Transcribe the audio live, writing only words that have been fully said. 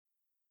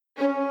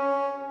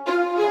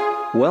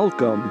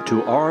Welcome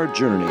to our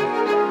journey.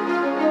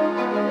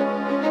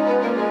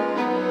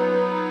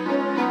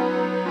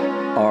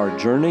 Our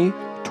journey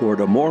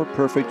toward a more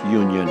perfect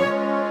union.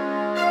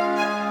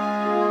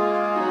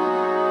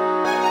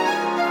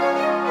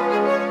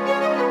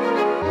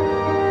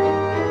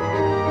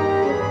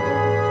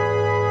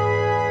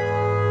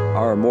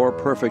 Our more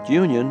perfect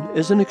union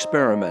is an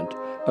experiment,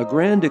 a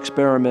grand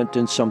experiment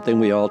in something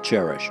we all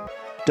cherish,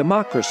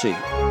 democracy.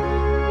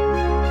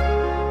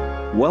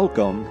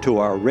 Welcome to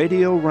our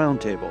radio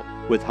roundtable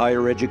with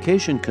higher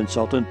education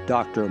consultant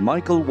Dr.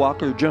 Michael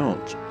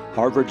Walker-Jones,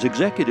 Harvard's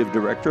Executive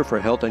Director for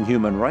Health and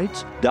Human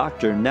Rights,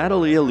 Dr.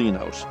 Natalie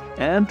Alinos,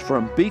 and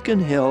from Beacon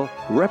Hill,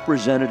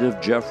 Representative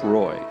Jeff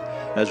Roy,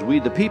 as we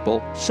the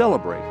people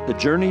celebrate the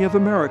journey of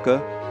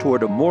America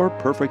toward a more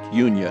perfect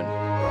union.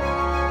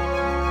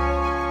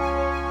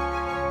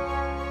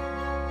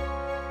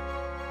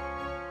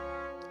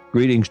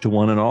 Greetings to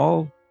one and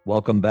all.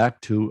 Welcome back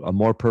to A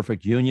More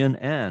Perfect Union.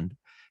 And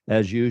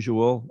as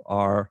usual,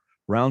 our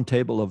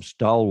roundtable of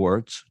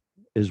stalwarts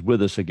is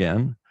with us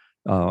again.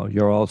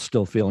 You're all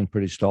still feeling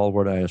pretty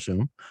stalwart, I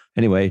assume.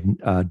 Anyway,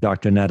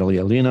 Dr. Natalie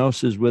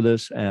Alinos is with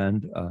us,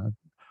 and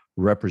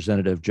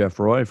Representative Jeff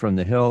Roy from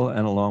the Hill,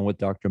 and along with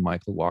Dr.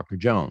 Michael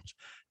Walker-Jones.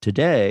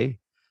 Today,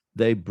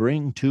 they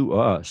bring to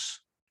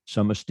us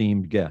some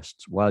esteemed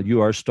guests. While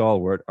you are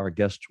stalwart, our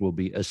guests will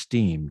be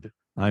esteemed.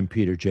 I'm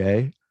Peter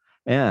J.,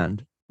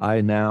 and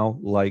I now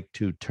like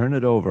to turn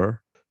it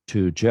over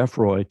to Jeff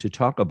Roy to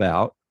talk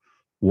about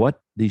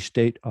what the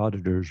state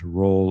auditor's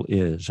role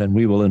is, and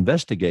we will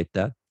investigate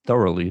that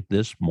thoroughly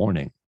this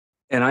morning.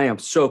 And I am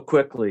so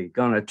quickly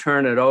going to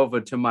turn it over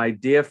to my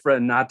dear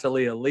friend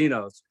Natalie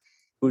Alinos,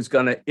 who's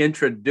going to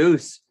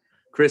introduce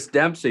Chris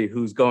Dempsey,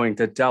 who's going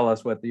to tell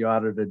us what the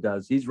auditor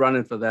does. He's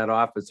running for that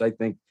office. I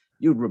think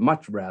you'd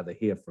much rather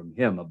hear from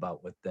him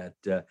about what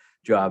that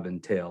job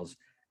entails.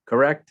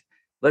 Correct?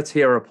 Let's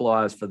hear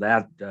applause for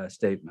that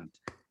statement.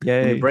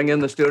 Yay. Can you bring in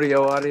the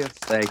studio audience?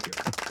 Thank you.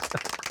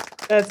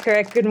 That's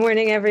correct. Good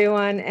morning,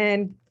 everyone.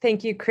 And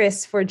thank you,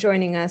 Chris, for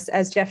joining us.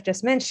 As Jeff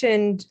just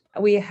mentioned,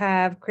 we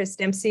have Chris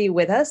Dempsey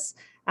with us.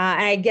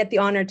 I get the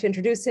honor to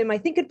introduce him, I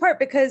think in part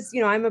because,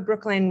 I'm a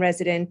Brookline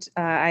resident.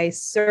 I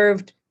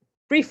served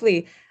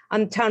briefly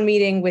on town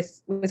meeting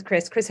with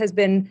Chris. Chris has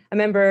been a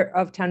member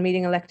of town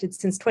meeting elected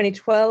since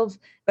 2012,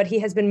 but he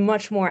has been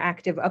much more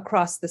active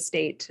across the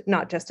state,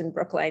 not just in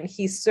Brookline.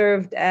 He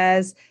served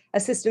as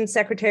Assistant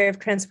Secretary of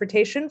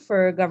Transportation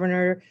for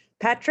Governor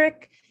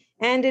Patrick,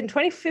 and in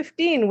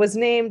 2015 was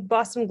named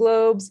Boston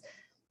Globe's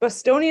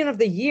Bostonian of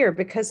the Year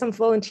because some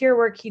volunteer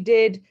work he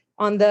did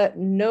on the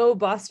No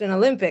Boston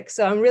Olympics.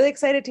 So I'm really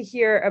excited to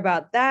hear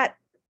about that,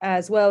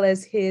 as well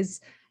as his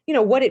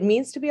what it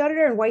means to be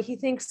auditor and why he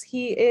thinks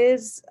he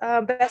is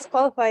best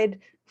qualified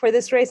for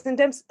this race. And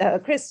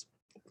Chris,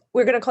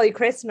 we're going to call you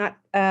Chris, not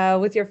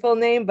with your full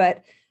name,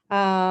 but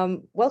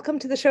welcome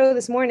to the show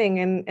this morning,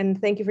 and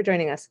thank you for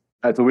joining us.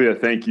 Talia,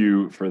 thank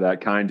you for that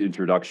kind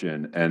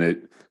introduction. And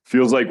it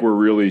feels like we're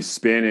really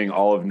spanning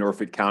all of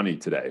Norfolk County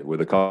today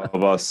with a couple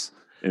of us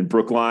in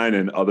Brookline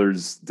and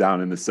others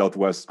down in the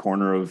southwest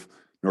corner of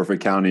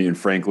Norfolk County in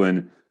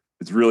Franklin.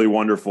 It's really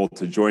wonderful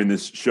to join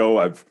this show.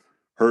 I've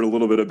heard a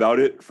little bit about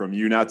it from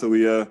you,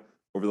 Natalia,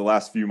 over the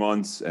last few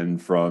months, and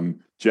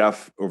from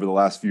Jeff over the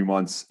last few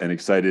months, and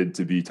excited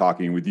to be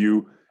talking with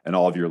you and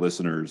all of your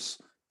listeners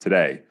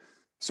today.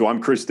 So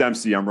I'm Chris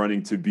Dempsey. I'm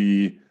running to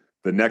be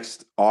the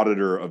next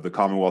auditor of the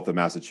Commonwealth of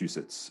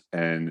Massachusetts.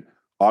 And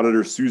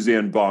Auditor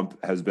Suzanne Bump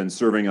has been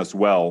serving us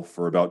well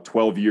for about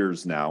 12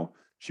 years now.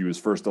 She was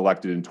first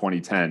elected in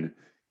 2010.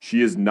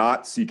 She is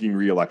not seeking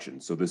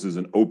re-election. So this is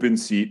an open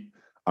seat.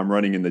 I'm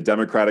running in the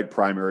Democratic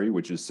primary,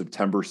 which is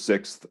September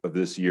 6th of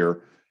this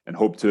year, and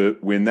hope to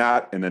win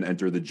that and then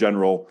enter the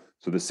general.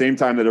 So the same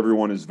time that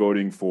everyone is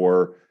voting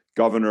for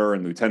governor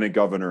and lieutenant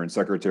governor and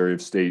secretary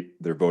of state,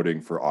 they're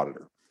voting for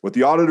auditor. What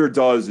the auditor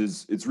does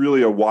is it's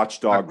really a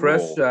watchdog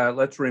Chris, role.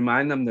 Let's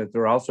remind them that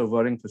they're also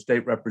voting for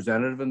state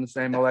representative in the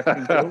same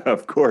election, too.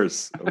 Of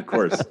course.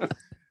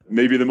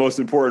 Maybe the most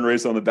important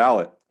race on the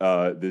ballot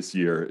this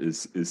year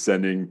is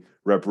sending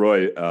Rep.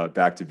 Roy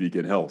back to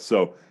Beacon Hill.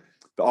 So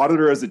the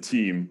auditor has a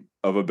team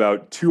of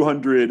about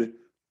 200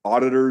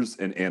 auditors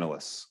and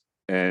analysts,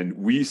 and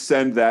we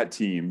send that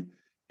team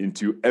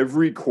into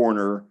every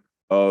corner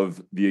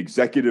of the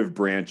executive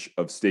branch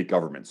of state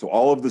government. So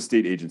all of the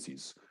state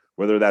agencies,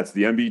 whether that's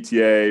the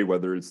MBTA,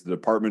 whether it's the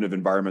Department of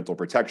Environmental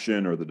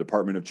Protection or the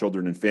Department of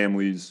Children and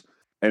Families,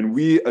 and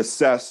we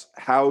assess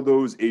how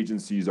those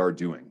agencies are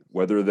doing,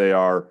 whether they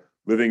are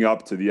living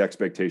up to the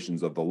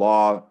expectations of the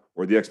law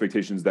or the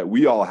expectations that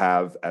we all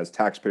have as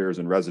taxpayers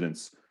and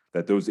residents,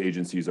 that those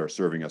agencies are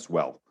serving us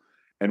well.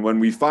 And when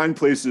we find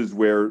places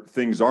where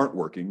things aren't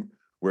working,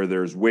 where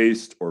there's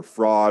waste or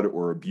fraud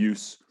or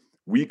abuse,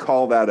 we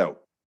call that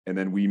out. And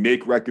then we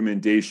make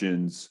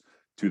recommendations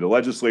to the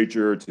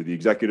legislature, to the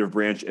executive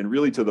branch, and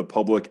really to the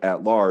public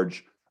at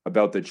large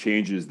about the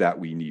changes that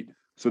we need.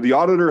 So the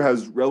auditor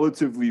has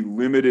relatively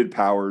limited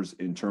powers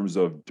in terms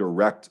of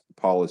direct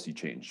policy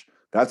change.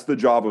 That's the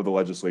job of the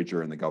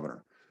legislature and the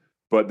governor.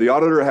 But the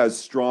auditor has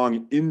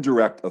strong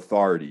indirect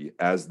authority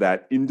as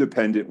that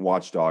independent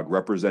watchdog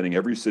representing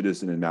every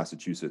citizen in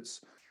Massachusetts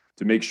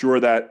to make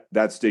sure that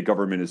that state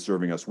government is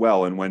serving us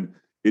well. And when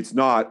it's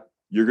not,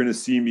 you're going to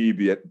see me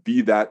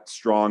be that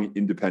strong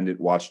independent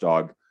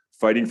watchdog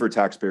fighting for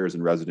taxpayers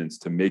and residents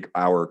to make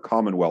our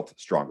Commonwealth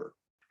stronger.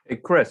 Hey,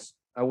 Chris,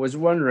 I was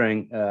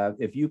wondering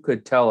if you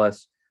could tell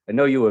us, I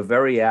know you were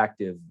very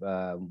active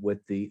with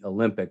the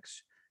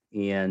Olympics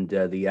and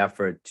the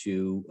effort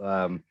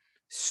to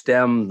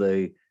stem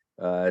the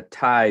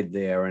tide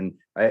there. And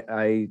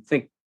I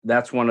think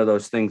that's one of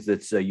those things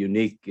that's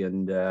unique.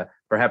 And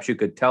perhaps you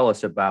could tell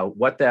us about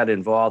what that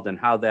involved and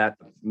how that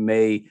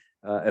may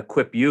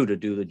equip you to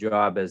do the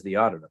job as the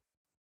auditor.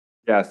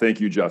 Yeah, thank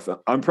you, Jeff.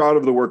 I'm proud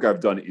of the work I've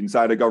done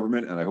inside of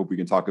government, and I hope we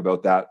can talk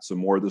about that some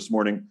more this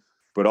morning,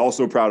 but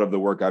also proud of the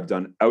work I've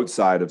done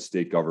outside of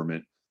state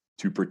government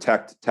to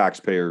protect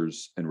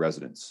taxpayers and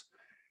residents.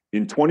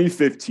 In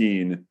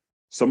 2015,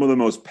 some of the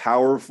most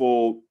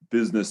powerful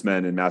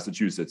businessmen in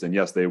Massachusetts, and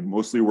yes, they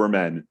mostly were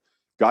men,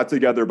 got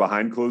together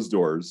behind closed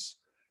doors,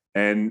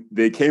 and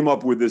they came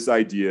up with this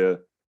idea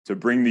to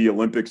bring the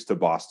Olympics to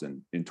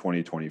Boston in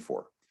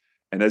 2024.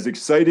 And as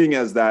exciting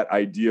as that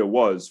idea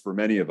was for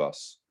many of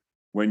us,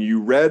 when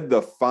you read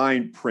the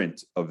fine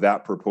print of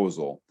that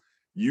proposal,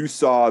 you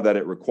saw that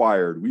it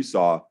required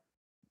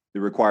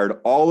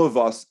all of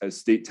us as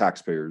state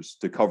taxpayers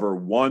to cover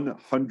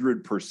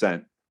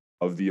 100%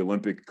 of the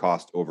Olympic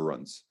cost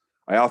overruns.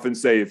 I often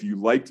say if you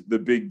liked the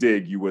big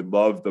dig, you would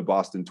love the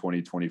Boston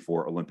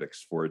 2024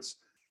 Olympics for its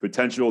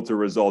potential to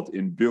result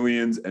in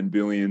billions and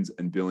billions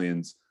and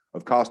billions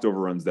of cost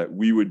overruns that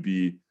we would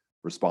be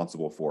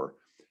responsible for.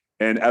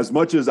 And as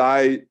much as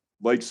I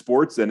like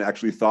sports and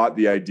actually thought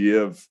the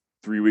idea of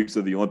 3 weeks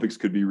of the Olympics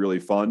could be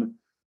really fun,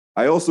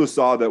 I also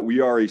saw that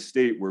we are a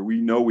state where we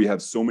know we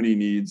have so many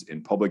needs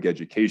in public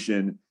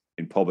education,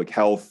 in public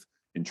health,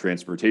 in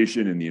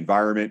transportation, in the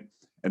environment.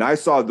 And I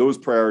saw those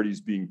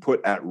priorities being put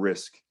at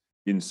risk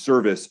in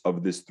service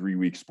of this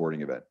 3-week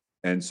sporting event.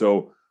 And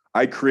so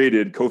I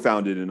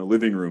co-founded in a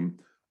living room,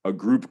 a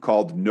group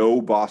called No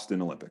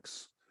Boston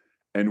Olympics.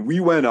 And we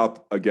went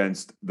up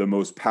against the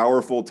most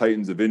powerful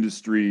titans of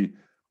industry,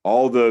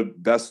 all the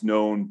best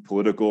known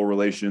political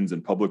relations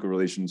and public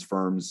relations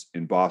firms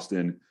in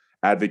Boston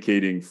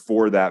advocating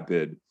for that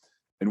bid.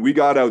 And we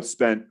got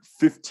outspent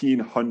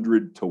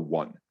 1,500 to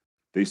 1.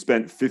 They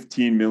spent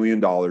 $15 million.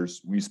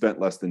 We spent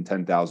less than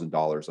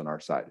 $10,000 on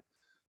our side.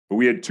 But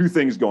we had two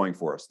things going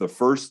for us. The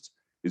first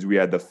is we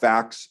had the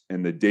facts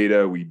and the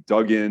data. We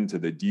dug into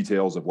the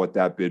details of what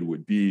that bid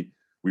would be.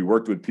 We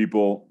worked with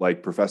people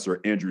like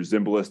Professor Andrew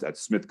Zimbalist at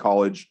Smith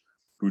College,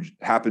 who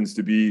happens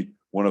to be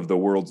one of the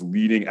world's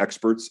leading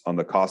experts on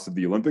the cost of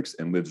the Olympics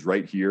and lives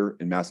right here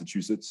in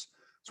Massachusetts.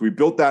 So we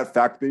built that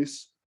fact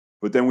base,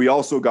 but then we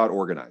also got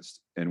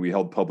organized and we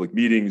held public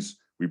meetings.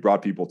 We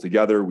brought people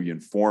together. We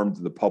informed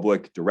the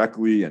public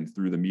directly and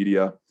through the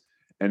media.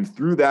 And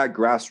through that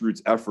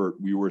grassroots effort,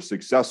 we were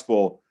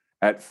successful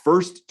at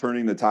first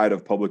turning the tide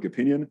of public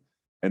opinion,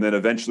 and then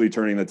eventually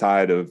turning the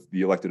tide of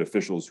the elected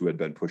officials who had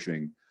been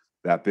pushing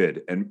that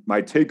bid. And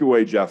my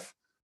takeaway, Jeff,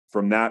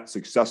 from that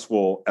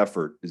successful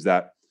effort is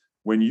that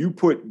when you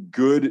put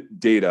good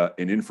data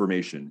and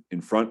information in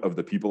front of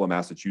the people of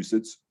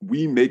Massachusetts,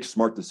 we make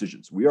smart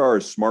decisions. We are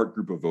a smart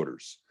group of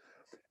voters.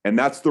 And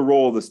that's the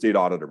role of the state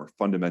auditor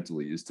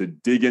fundamentally, is to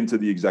dig into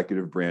the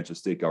executive branch of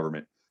state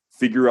government,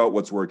 figure out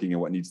what's working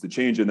and what needs to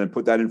change, and then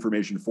put that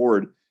information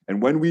forward.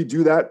 And when we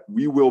do that,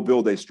 we will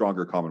build a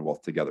stronger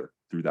Commonwealth together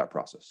through that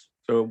process.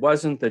 So it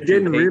wasn't that you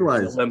hate the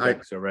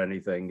Olympics or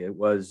anything. It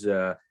was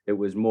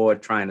more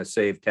trying to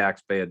save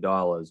taxpayer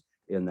dollars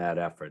in that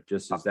effort.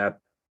 Just is that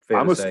fair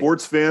I'm to a say?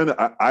 sports fan.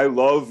 I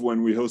love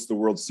when we host the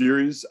World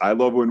Series. I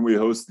love when we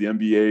host the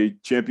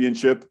NBA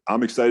championship.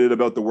 I'm excited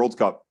about the World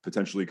Cup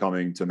potentially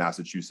coming to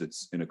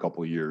Massachusetts in a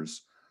couple of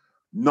years.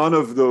 None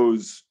of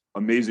those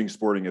amazing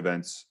sporting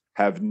events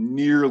have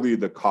nearly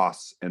the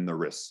costs and the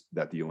risks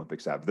that the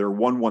Olympics have. They're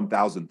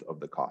 1/1000th of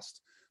the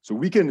cost. So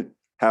we can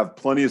have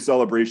plenty of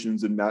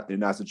celebrations in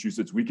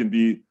Massachusetts. We can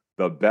be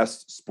the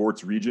best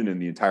sports region in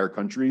the entire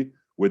country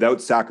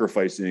without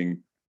sacrificing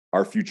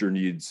our future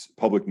needs,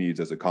 public needs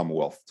as a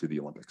Commonwealth to the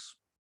Olympics.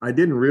 I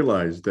didn't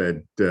realize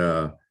that,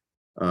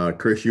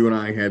 Chris, you and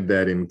I had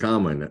that in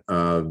common.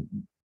 One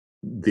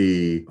of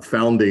the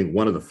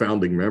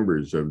founding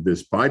members of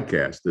this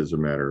podcast, as a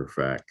matter of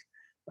fact,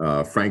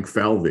 Frank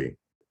Falvey,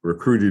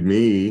 recruited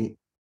me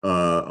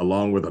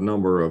along with a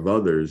number of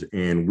others,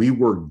 and we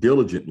worked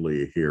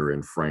diligently here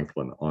in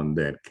Franklin on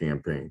that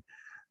campaign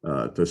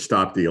to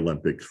stop the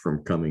Olympics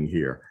from coming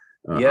here.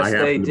 Yes,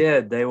 they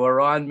did. They were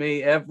on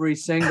me every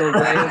single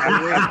day of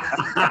the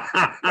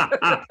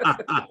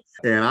week.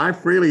 And I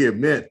freely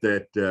admit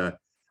that,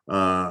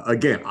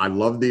 again, I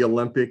love the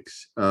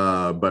Olympics,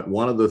 but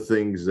one of the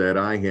things that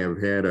I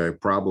have had a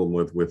problem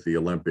with the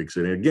Olympics,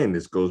 and again,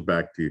 this goes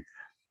back to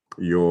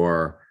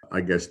your,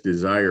 I guess,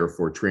 desire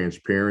for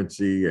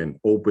transparency and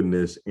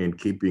openness and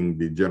keeping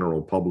the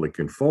general public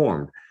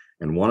informed.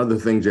 And one of the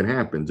things that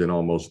happens in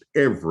almost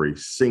every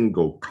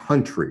single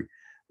country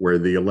where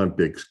the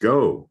Olympics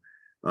go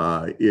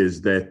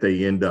is that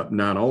they end up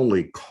not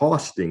only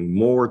costing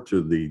more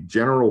to the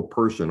general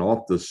person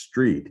off the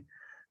street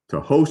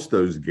to host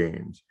those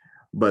games,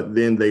 but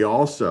then they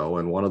also,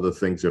 and one of the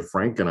things that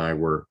Frank and I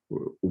were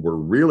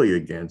really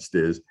against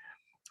is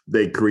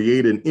they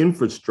create an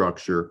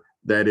infrastructure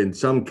that in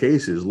some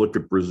cases, look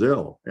at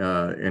Brazil.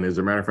 And as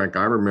a matter of fact,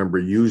 I remember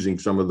using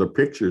some of the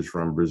pictures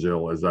from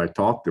Brazil as I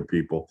talked to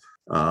people,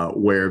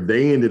 where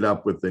they ended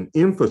up with an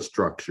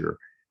infrastructure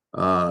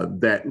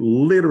that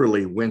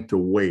literally went to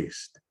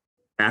waste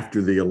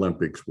after the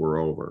Olympics were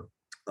over.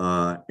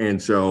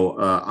 And so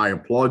I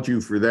applaud you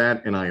for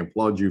that, and I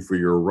applaud you for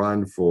your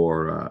run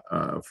for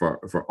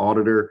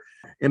auditor.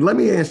 And let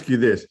me ask you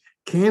this: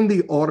 can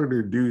the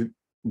auditor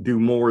do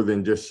more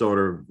than just sort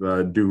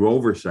of do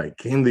oversight?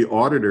 Can the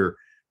auditor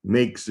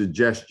make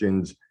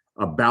suggestions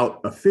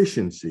about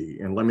efficiency?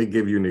 And let me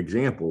give you an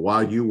example.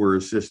 While you were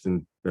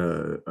assistant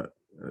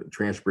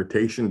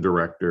transportation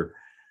director,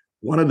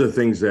 one of the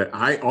things that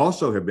I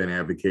also have been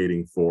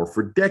advocating for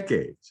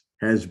decades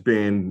has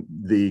been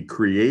the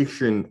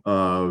creation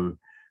of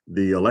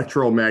the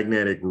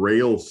electromagnetic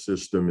rail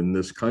system in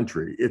this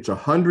country. It's a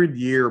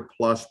 100-year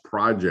plus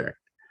project.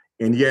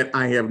 And yet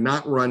I have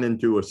not run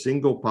into a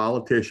single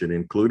politician,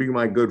 including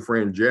my good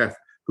friend Jeff,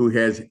 who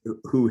has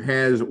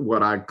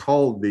what I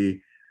call the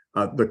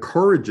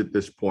courage at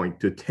this point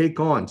to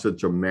take on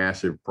such a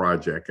massive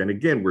project. And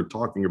again, we're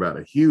talking about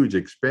a huge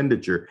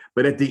expenditure,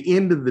 but at the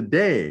end of the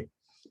day,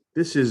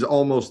 this is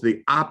almost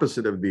the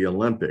opposite of the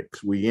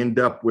Olympics. We end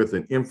up with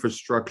an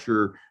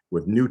infrastructure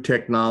with new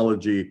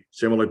technology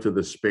similar to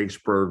the space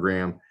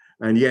program.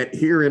 And yet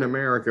here in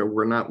America,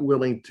 we're not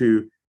willing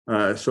to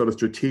sort of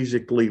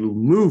strategically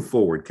move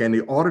forward. Can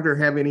the auditor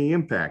have any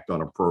impact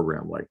on a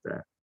program like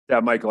that?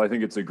 Yeah, Michael, I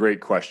think it's a great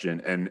question.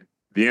 And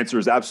the answer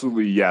is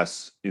absolutely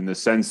yes, in the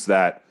sense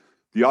that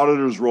the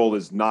auditor's role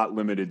is not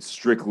limited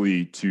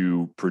strictly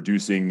to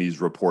producing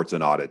these reports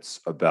and audits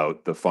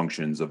about the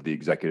functions of the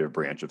executive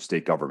branch of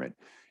state government.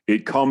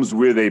 It comes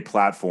with a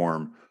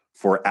platform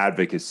for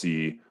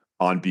advocacy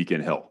on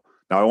Beacon Hill.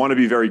 Now, I want to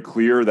be very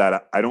clear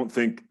that I don't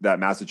think that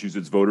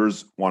Massachusetts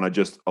voters want to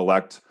just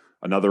elect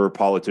another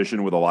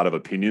politician with a lot of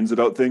opinions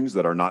about things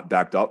that are not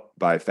backed up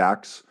by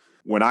facts.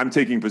 When I'm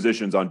taking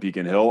positions on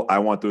Beacon Hill, I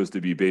want those to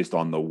be based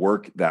on the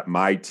work that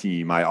my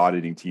team, my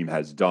auditing team,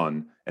 has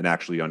done and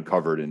actually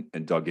uncovered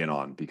and dug in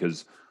on,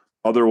 because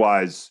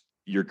otherwise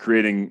you're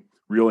creating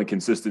real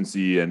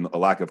inconsistency and a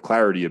lack of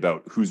clarity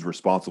about who's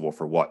responsible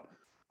for what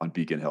on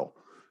Beacon Hill.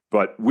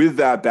 But with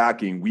that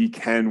backing, we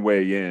can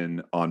weigh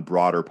in on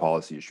broader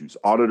policy issues.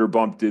 Auditor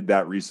Bump did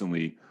that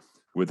recently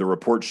with a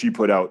report she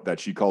put out that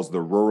she calls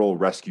the Rural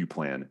Rescue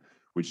Plan,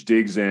 which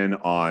digs in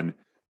on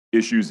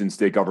issues in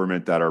state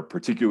government that are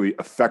particularly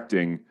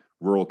affecting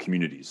rural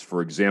communities.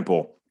 For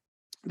example,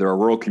 there are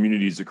rural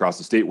communities across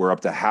the state where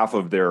up to half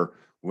of their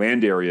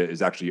land area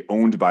is actually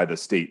owned by the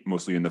state,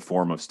 mostly in the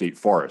form of state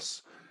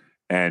forests.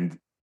 And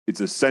it's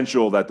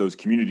essential that those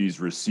communities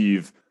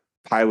receive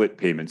pilot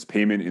payments,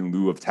 payment in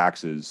lieu of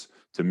taxes,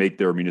 to make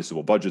their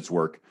municipal budgets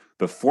work.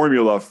 The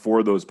formula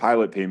for those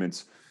pilot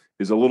payments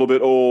is a little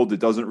bit old. It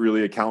doesn't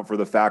really account for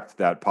the fact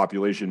that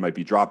population might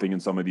be dropping in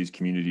some of these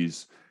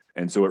communities.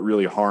 And so it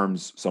really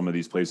harms some of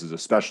these places,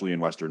 especially in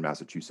Western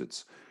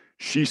Massachusetts.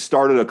 She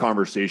started a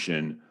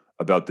conversation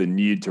about the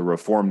need to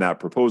reform that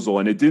proposal.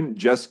 And it didn't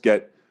just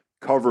get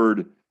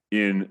covered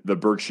in the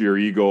Berkshire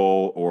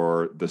Eagle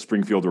or the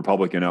Springfield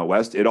Republican out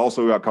west. It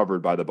also got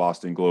covered by the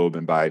Boston Globe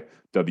and by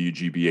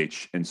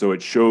WGBH. And so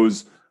it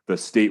shows the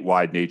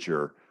statewide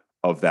nature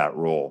of that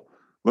role.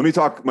 Let me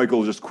talk,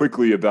 Michael, just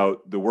quickly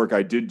about the work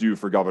I did do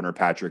for Governor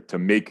Patrick to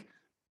make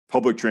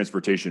public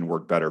transportation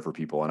work better for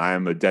people. And I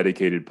am a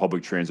dedicated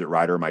public transit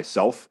rider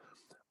myself.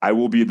 I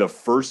will be the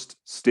first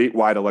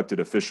statewide elected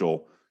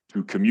official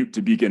to commute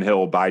to Beacon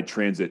Hill by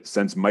transit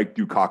since Mike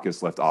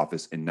Dukakis left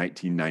office in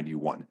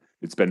 1991.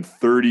 It's been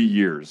 30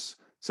 years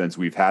since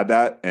we've had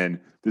that. And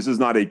this is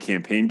not a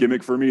campaign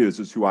gimmick for me. This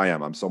is who I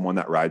am. I'm someone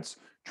that rides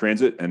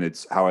transit, and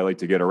it's how I like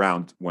to get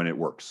around when it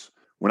works.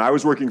 When I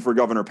was working for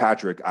Governor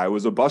Patrick, I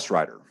was a bus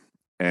rider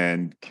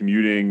and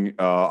commuting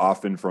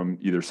often from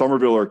either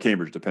Somerville or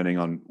Cambridge, depending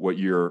on what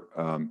year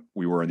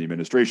we were in the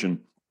administration,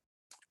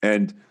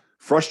 and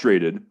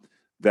frustrated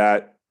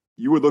that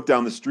you would look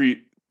down the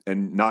street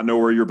and not know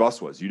where your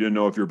bus was. You didn't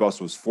know if your bus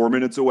was 4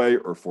 minutes away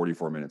or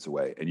 44 minutes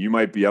away. And you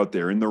might be out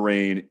there in the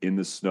rain, in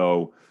the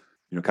snow,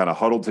 kind of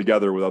huddled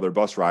together with other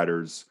bus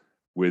riders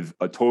with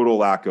a total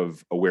lack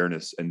of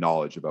awareness and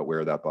knowledge about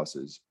where that bus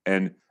is.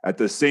 And at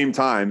the same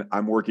time,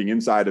 I'm working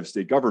inside of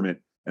state government,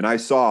 and I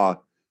saw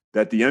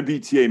that the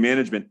MBTA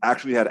management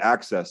actually had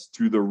access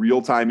to the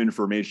real-time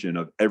information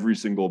of every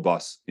single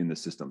bus in the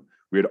system.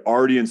 We had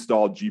already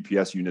installed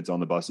GPS units on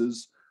the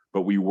buses,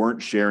 but we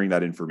weren't sharing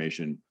that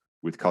information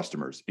with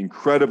customers.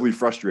 Incredibly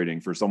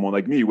frustrating for someone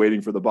like me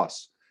waiting for the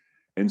bus.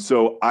 And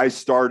so I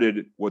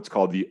started what's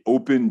called the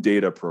Open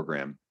Data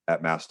Program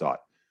at MassDOT,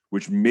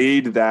 which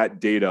made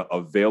that data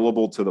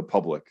available to the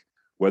public,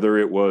 whether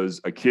it was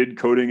a kid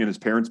coding in his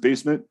parents'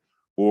 basement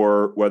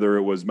or whether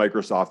it was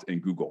Microsoft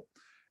and Google.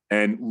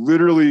 And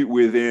literally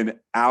within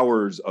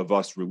hours of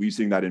us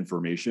releasing that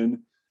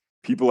information,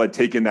 people had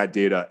taken that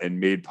data and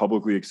made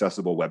publicly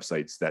accessible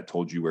websites that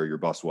told you where your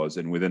bus was.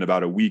 And within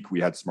about a week,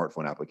 we had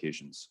smartphone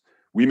applications.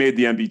 We made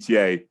the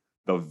MBTA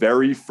the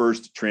very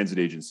first transit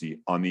agency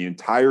on the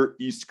entire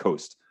East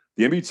Coast.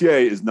 The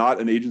MBTA is not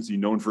an agency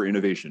known for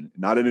innovation,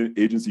 not an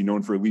agency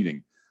known for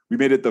leading. We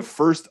made it the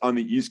first on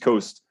the East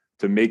Coast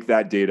to make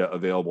that data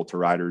available to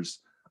riders.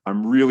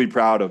 I'm really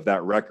proud of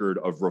that record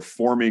of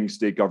reforming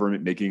state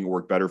government, making it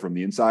work better from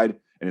the inside.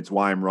 And it's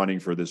why I'm running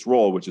for this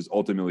role, which is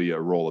ultimately a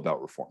role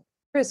about reform.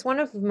 Chris, one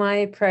of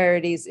my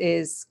priorities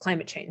is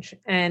climate change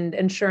and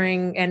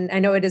ensuring, and I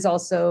know it is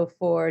also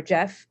for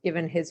Jeff,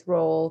 given his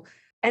role.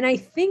 And I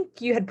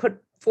think you had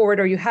put forward,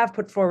 or you have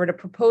put forward, a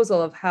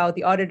proposal of how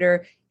the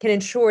auditor can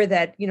ensure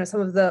that,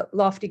 some of the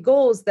lofty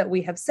goals that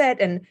we have set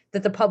and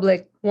that the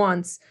public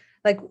wants.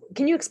 Like,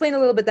 can you explain a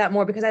little bit that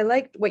more? Because I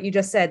liked what you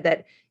just said,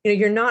 that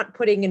you're not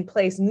putting in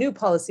place new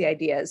policy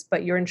ideas,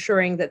 but you're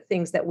ensuring that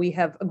things that we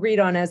have agreed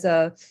on as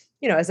a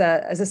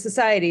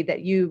society,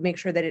 that you make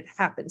sure that it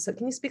happens. So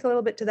can you speak a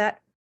little bit to that?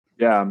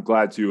 Yeah, I'm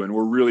glad to. And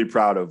we're really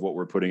proud of what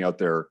we're putting out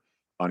there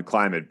on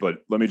climate.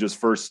 But let me just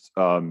first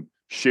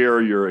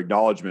share your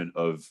acknowledgement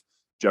of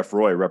Jeff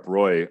Roy, Rep.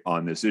 Roy,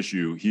 on this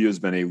issue. He has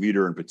been a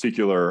leader in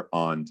particular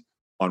on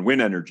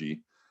wind energy.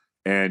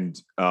 And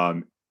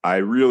I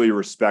really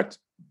respect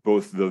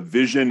both the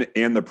vision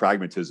and the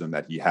pragmatism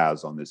that he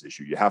has on this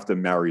issue. You have to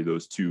marry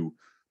those two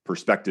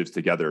perspectives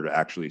together to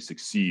actually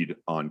succeed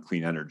on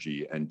clean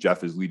energy. And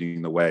Jeff is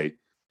leading the way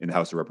in the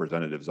House of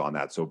Representatives on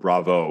that. So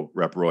bravo,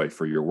 Rep. Roy,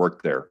 for your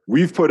work there.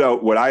 We've put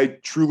out what I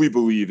truly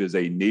believe is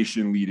a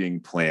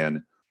nation-leading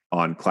plan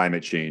on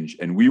climate change,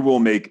 and we will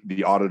make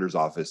the auditor's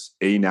office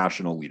a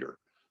national leader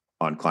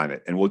on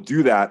climate. And we'll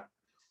do that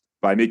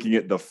by making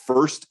it the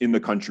first in the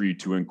country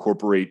to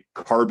incorporate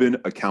carbon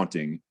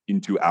accounting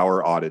into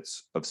our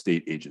audits of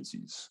state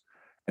agencies.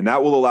 And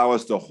that will allow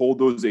us to hold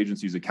those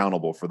agencies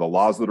accountable for the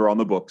laws that are on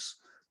the books,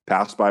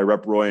 passed by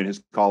Rep. Roy and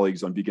his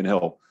colleagues on Beacon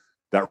Hill,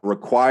 that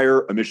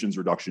require emissions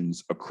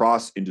reductions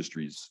across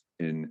industries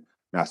in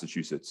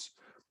Massachusetts.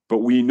 But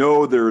we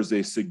know there is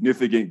a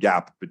significant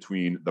gap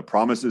between the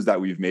promises that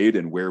we've made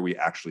and where we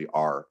actually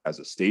are as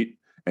a state.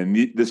 And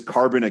this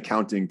carbon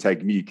accounting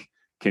technique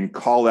can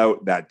call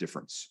out that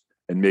difference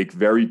and make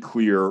very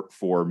clear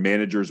for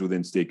managers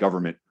within state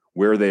government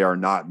where they are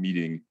not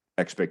meeting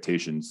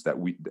expectations that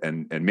we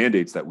and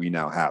mandates that we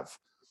now have.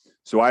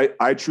 So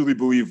I truly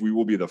believe we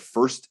will be the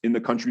first in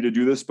the country to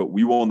do this, but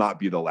we will not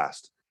be the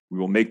last. We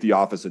will make the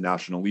office a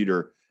national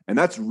leader. And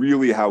that's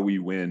really how we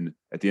win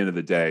at the end of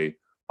the day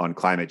on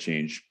climate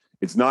change.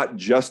 It's not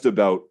just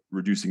about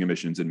reducing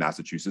emissions in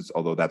Massachusetts,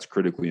 although that's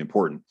critically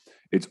important.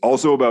 It's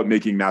also about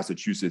making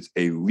Massachusetts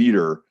a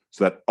leader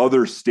so that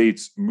other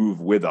states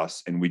move with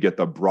us and we get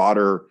the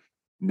broader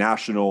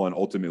national and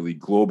ultimately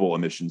global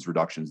emissions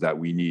reductions that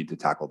we need to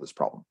tackle this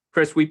problem.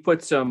 Chris, we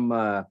put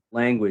some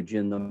language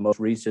in the most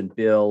recent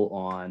bill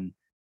on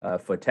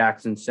for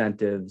tax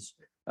incentives,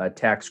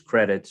 tax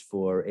credits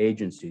for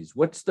agencies.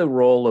 What's the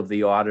role of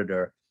the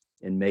auditor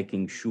in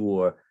making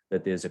sure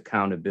that there's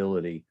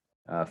accountability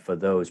for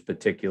those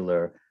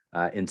particular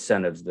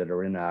incentives that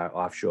are in our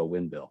offshore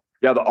wind bill?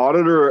 Yeah, the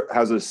auditor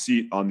has a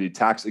seat on the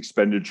Tax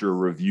Expenditure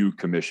Review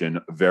Commission,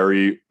 a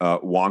very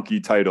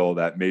wonky title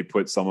that may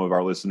put some of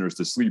our listeners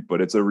to sleep,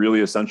 but it's a really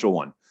essential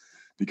one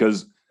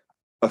because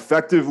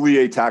effectively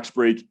a tax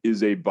break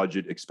is a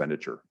budget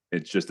expenditure.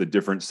 It's just a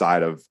different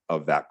side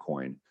of that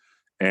coin.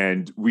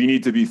 And we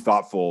need to be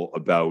thoughtful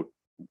about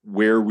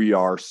where we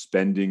are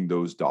spending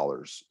those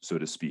dollars, so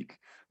to speak.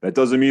 That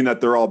doesn't mean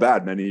that they're all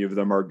bad. Many of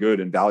them are good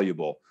and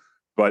valuable,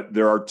 but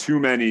there are too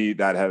many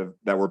that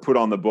were put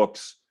on the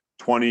books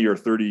 20 or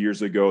 30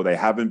 years ago. They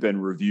haven't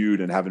been reviewed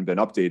and haven't been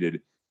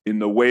updated in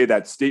the way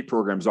that state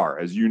programs are.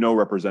 As you know,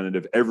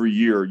 Representative, every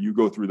year you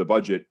go through the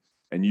budget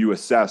and you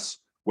assess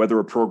whether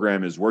a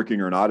program is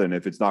working or not. And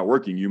if it's not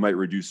working, you might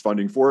reduce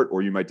funding for it,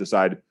 or you might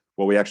decide,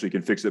 well, we actually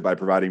can fix it by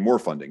providing more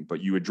funding.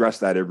 But you address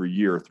that every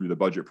year through the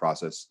budget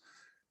process.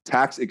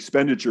 Tax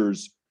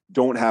expenditures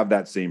don't have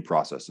that same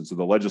process. And so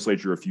the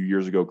legislature a few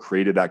years ago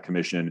created that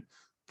commission,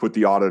 put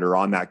the auditor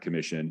on that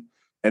commission.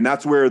 And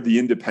that's where the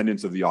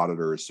independence of the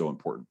auditor is so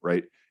important,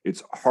 right?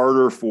 It's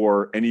harder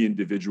for any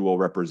individual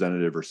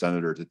representative or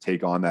senator to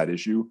take on that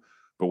issue.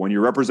 But when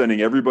you're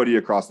representing everybody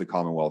across the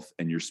Commonwealth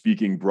and you're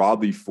speaking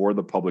broadly for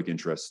the public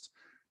interest,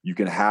 you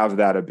can have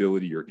that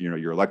ability.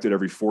 You're elected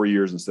every 4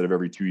 years instead of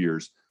every 2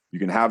 years. You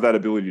can have that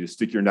ability to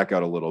stick your neck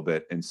out a little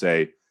bit and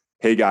say,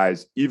 hey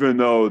guys, even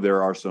though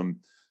there are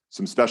some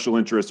special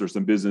interests or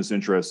some business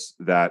interests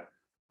that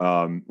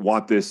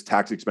want this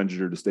tax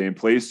expenditure to stay in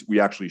place,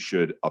 we actually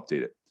should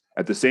update it.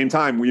 At the same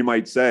time, we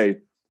might say,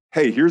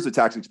 hey, here's a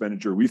tax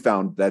expenditure we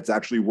found that's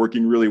actually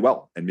working really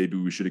well. And maybe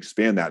we should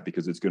expand that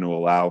because it's going to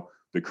allow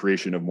the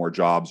creation of more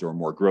jobs or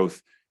more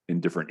growth in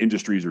different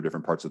industries or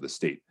different parts of the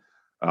state.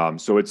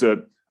 So it's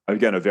a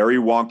very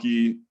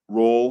wonky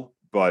role,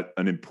 but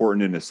an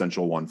important and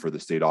essential one for the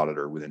state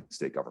auditor within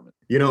state government.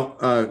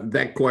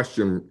 That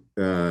question,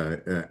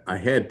 I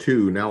had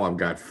two, now I've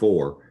got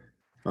four.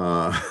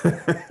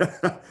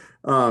 But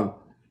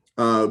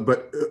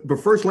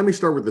first, let me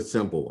start with the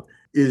simple one.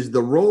 Is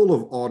the role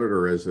of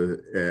auditor as a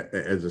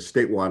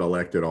statewide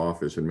elected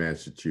office in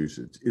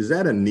Massachusetts, is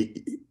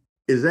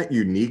that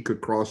unique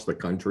across the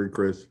country,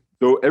 Chris?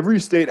 So every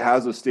state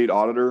has a state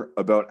auditor.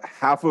 About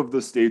half of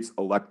the states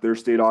elect their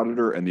state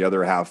auditor, and the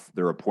other half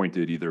they're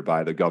appointed either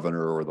by the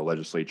governor or the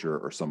legislature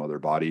or some other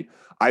body.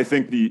 I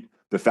think the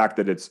fact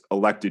that it's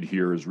elected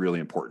here is really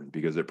important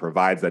because it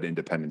provides that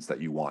independence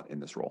that you want in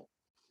this role.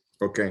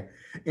 Okay.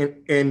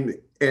 And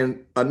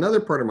another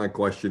part of my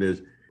question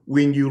is,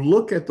 when you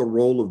look at the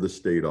role of the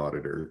state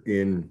auditor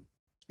in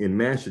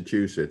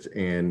Massachusetts,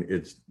 and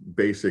it's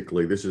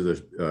basically, this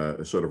is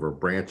a sort of a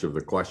branch of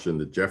the question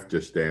that Jeff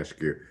just asked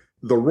you,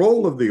 the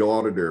role of the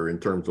auditor in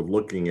terms of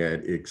looking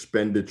at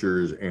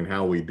expenditures and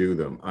how we do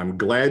them. I'm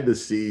glad to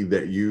see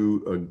that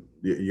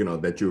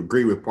that you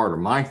agree with part of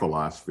my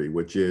philosophy,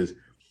 which is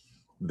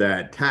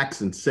that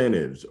tax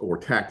incentives or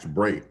tax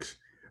breaks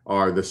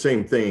are the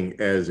same thing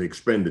as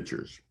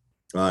expenditures.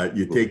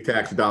 You take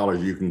tax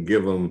dollars, you can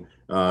give them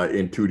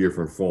in two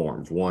different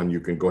forms. One, you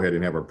can go ahead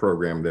and have a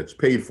program that's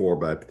paid for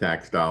by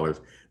tax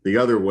dollars. The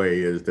other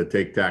way is to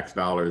take tax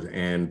dollars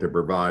and to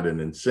provide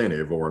an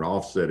incentive or an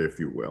offset, if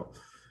you will.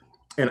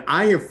 And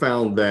I have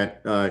found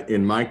that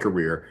in my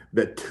career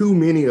that too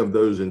many of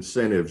those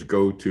incentives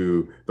go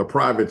to the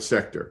private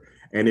sector,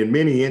 and in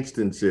many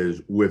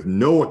instances with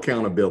no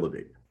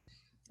accountability.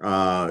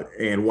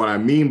 And what I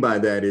mean by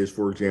that is,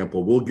 for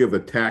example, we'll give a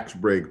tax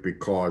break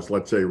because,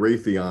 let's say,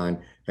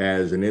 Raytheon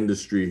has an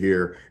industry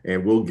here,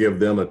 and we'll give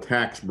them a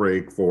tax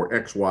break for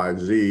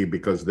XYZ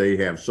because they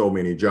have so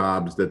many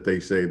jobs that they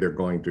say they're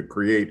going to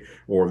create,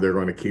 or they're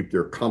going to keep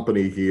their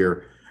company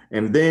here.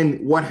 And then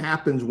what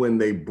happens when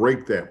they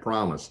break that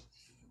promise?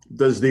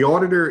 Does the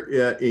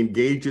auditor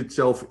engage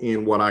itself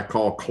in what I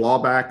call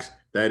clawbacks?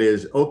 That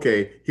is,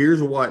 okay,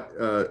 here's what,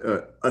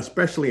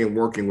 especially in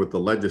working with the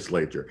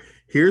legislature,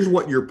 here's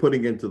what you're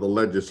putting into the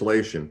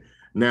legislation.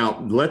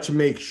 Now, let's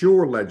make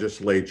sure,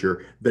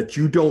 legislature, that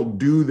you don't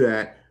do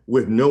that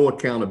with no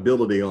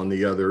accountability on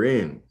the other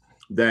end.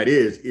 That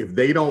is, if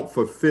they don't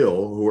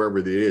fulfill, whoever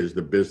it is,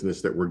 the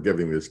business that we're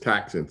giving this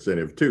tax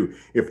incentive to,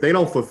 if they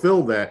don't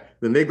fulfill that,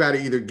 then they've got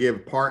to either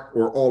give part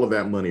or all of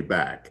that money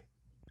back.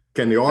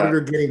 Can the auditor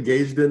get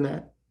engaged in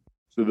that?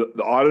 So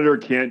the auditor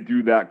can't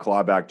do that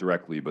clawback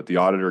directly, but the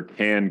auditor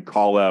can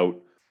call out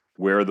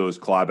where those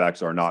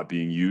clawbacks are not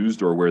being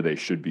used or where they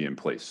should be in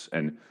place.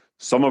 And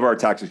some of our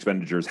tax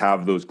expenditures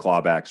have those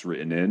clawbacks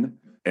written in,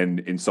 and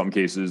in some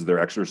cases they're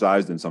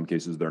exercised, in some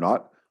cases they're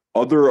not.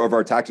 Other of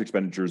our tax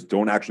expenditures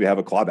don't actually have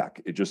a clawback.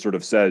 It just sort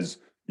of says,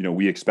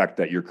 we expect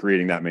that you're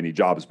creating that many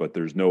jobs, but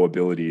there's no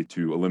ability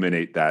to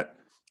eliminate that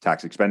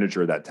tax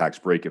expenditure, that tax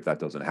break, if that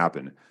doesn't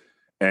happen.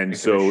 And I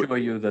so can assure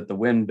you that the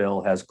wind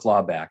bill has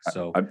clawbacks,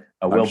 so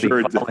we'll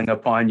sure be calling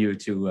upon you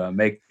to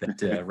make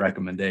that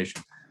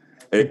recommendation.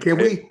 And can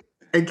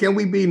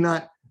we be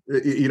not,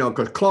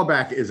 because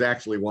clawback is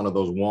actually one of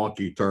those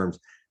wonky terms.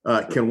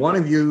 Can one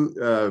of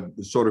you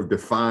sort of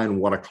define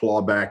what a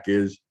clawback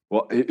is?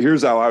 Well,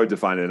 here's how I would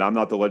define it. I'm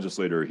not the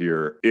legislator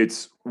here.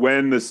 It's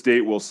when the state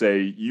will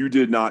say you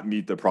did not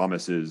meet the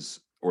promises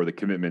or the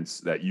commitments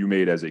that you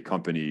made as a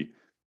company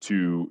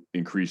to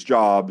increase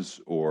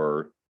jobs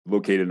or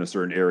locate in a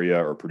certain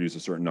area or produce a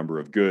certain number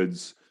of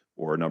goods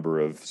or a number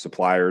of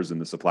suppliers in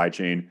the supply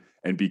chain.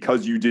 And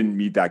because you didn't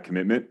meet that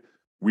commitment,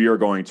 we are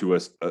going to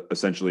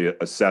essentially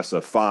assess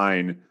a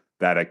fine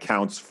that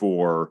accounts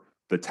for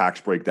the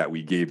tax break that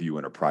we gave you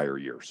in a prior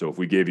year. So if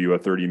we gave you a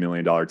 $30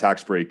 million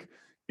tax break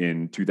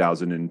in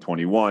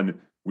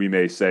 2021, we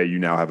may say you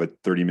now have a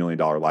 $30 million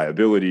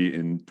liability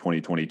in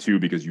 2022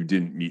 because you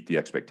didn't meet the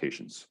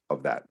expectations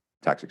of that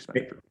tax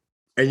expenditure.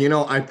 And,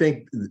 I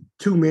think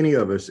too many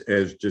of us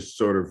as just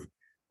sort of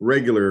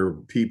regular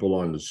people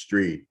on the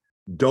street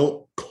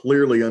don't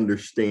clearly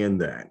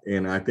understand that.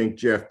 And I think,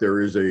 Jeff,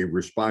 there is a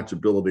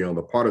responsibility on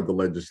the part of the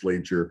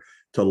legislature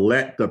to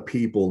let the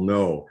people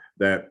know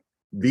that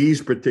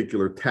these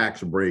particular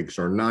tax breaks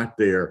are not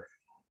there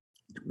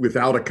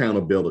without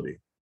accountability.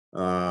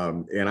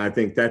 And I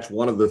think that's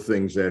one of the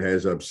things that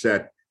has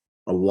upset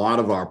a lot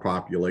of our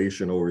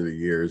population over the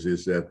years,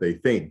 is that they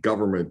think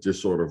government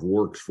just sort of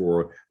works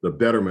for the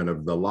betterment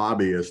of the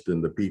lobbyists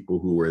and the people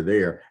who are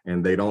there.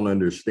 And they don't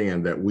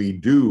understand that we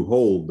do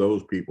hold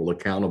those people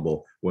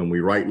accountable when we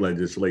write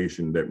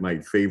legislation that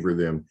might favor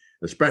them,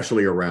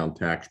 especially around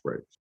tax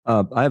breaks.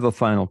 I have a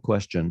final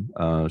question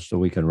so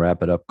we can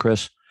wrap it up.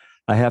 Chris,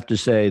 I have to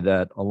say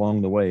that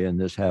along the way in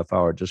this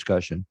half-hour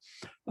discussion,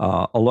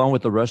 along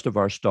with the rest of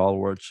our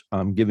stalwarts,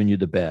 I'm giving you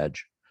the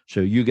badge. So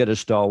you get a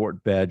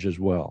stalwart badge as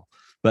well.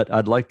 But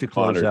I'd like to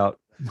close Honored. out.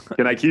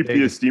 Can I keep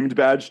the esteemed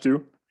badge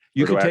too?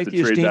 You Or do can I have take to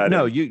the trade esteemed. that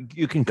No, in?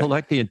 you can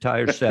collect the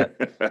entire set,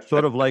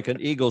 sort of like an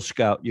Eagle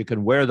Scout. You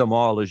can wear them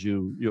all as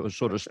you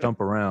sort of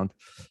stump around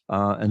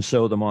and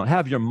sew them on.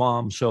 Have your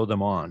mom sew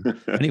them on.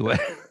 Anyway,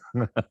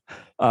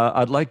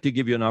 I'd like to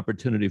give you an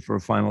opportunity for a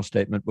final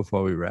statement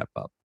before we wrap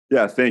up.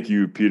 Yeah, thank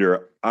you,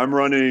 Peter. I'm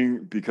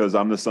running because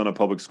I'm the son of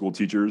public school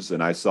teachers,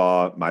 and I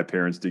saw my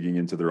parents digging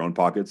into their own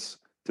pockets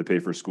to to pay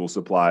for school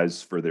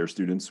supplies for their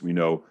students. We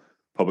know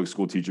public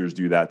school teachers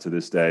do that to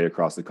this day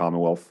across the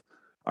Commonwealth.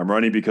 I'm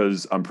running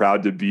because I'm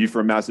proud to be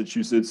from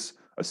Massachusetts,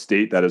 a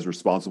state that is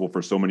responsible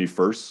for so many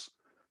firsts,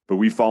 but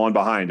we've fallen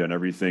behind on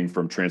everything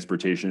from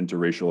transportation to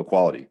racial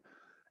equality.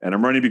 And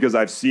I'm running because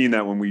I've seen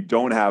that when we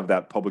don't have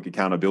that public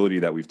accountability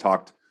that we've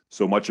talked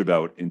so much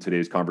about in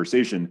today's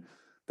conversation,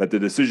 that the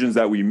decisions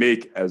that we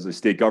make as a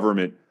state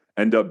government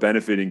end up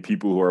benefiting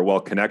people who are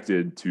well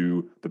connected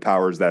to the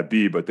powers that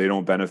be, but they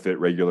don't benefit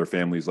regular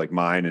families like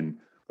mine and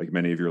like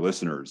many of your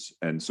listeners.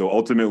 And so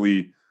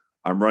ultimately,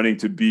 I'm running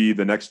to be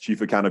the next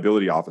chief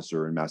accountability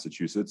officer in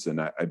Massachusetts. And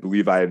I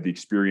believe I have the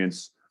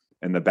experience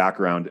and the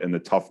background and the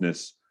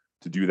toughness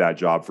to do that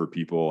job for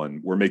people.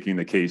 And we're making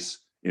the case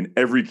in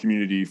every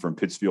community from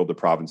Pittsfield to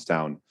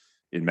Provincetown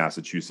in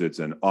Massachusetts,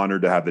 and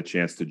honored to have the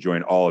chance to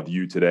join all of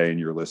you today and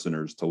your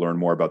listeners to learn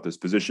more about this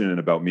position and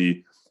about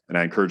me. And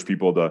I encourage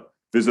people to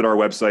visit our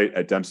website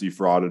at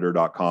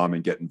dempseyforauditor.com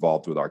and get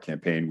involved with our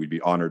campaign. We'd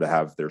be honored to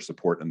have their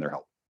support and their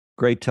help.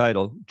 Great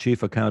title,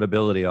 Chief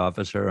Accountability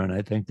Officer, and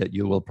I think that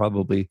you will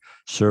probably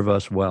serve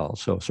us well.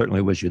 So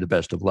certainly wish you the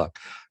best of luck.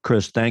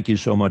 Chris, thank you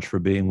so much for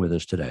being with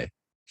us today.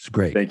 It's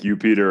great. Thank you,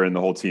 Peter, and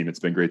the whole team. It's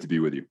been great to be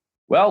with you.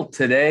 Well,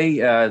 today,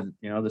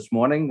 this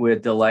morning, we're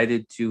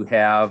delighted to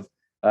have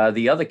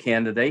the other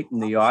candidate in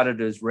the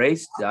auditor's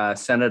race,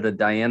 Senator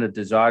Diana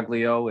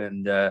DiZoglio,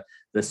 and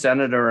the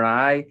senator and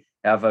I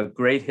have a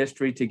great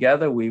history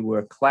together. We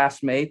were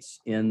classmates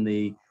in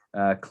the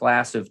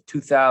class of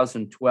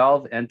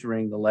 2012,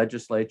 entering the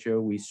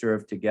legislature. We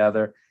served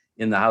together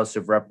in the House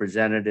of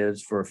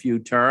Representatives for a few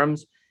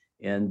terms.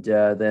 And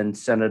then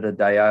Senator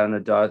Diana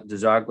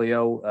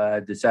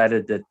DiZoglio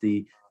decided that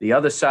the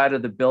other side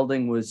of the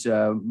building was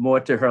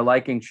more to her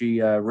liking.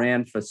 She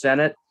ran for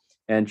Senate,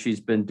 and she's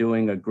been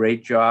doing a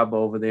great job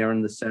over there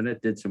in the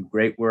Senate, did some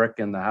great work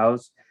in the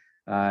House.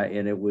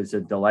 And it was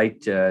a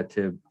delight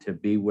to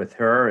be with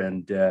her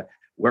and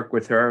work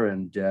with her.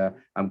 And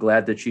I'm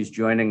glad that she's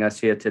joining us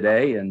here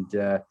today, and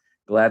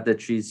glad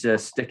that she's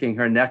sticking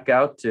her neck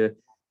out to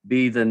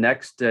be the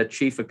next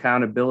Chief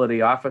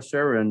Accountability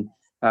Officer. And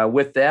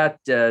with that,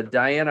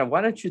 Diana,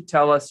 why don't you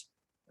tell us,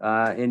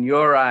 in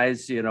your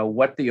eyes,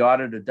 what the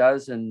auditor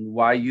does and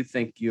why you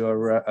think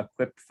you're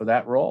equipped for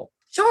that role?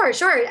 Sure.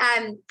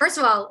 First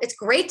of all, it's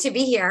great to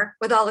be here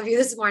with all of you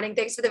this morning.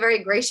 Thanks for the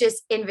very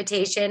gracious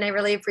invitation. I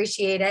really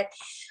appreciate it.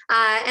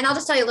 And I'll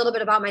just tell you a little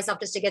bit about myself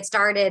just to get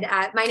started.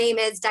 My name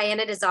is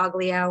Diana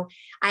DiZoglio.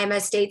 I'm a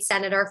state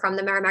senator from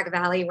the Merrimack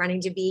Valley,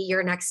 running to be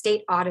your next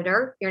state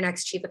auditor, your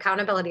next chief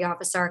accountability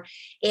officer.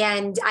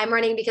 And I'm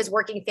running because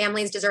working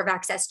families deserve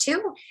access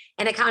to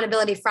and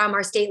accountability from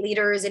our state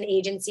leaders and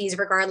agencies,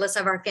 regardless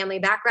of our family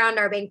background,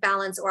 our bank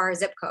balance, or our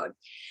zip code.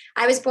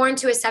 I was born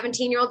to a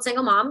 17-year-old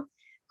single mom,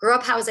 grew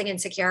up housing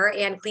insecure,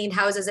 and cleaned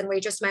houses and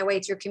waitressed my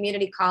way through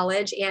community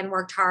college, and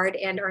worked hard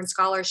and earned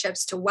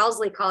scholarships to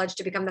Wellesley College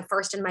to become the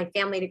first in my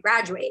family to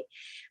graduate.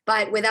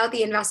 But without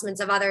the investments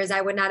of others,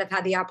 I would not have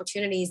had the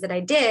opportunities that I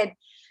did.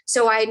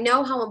 So I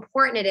know how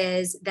important it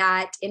is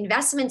that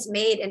investments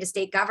made into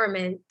state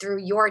government through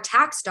your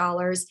tax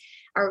dollars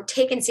are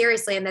taken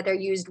seriously and that they're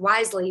used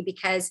wisely,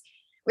 because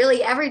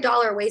really every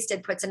dollar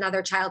wasted puts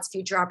another child's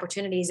future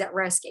opportunities at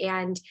risk.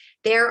 And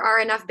there are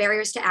enough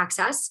barriers to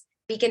access.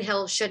 Beacon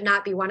Hill should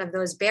not be one of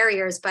those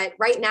barriers. But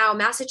right now,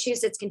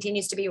 Massachusetts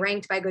continues to be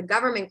ranked by good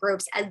government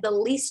groups as the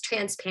least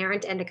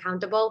transparent and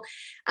accountable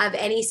of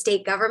any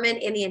state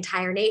government in the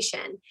entire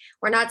nation.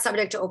 We're not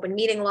subject to open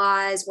meeting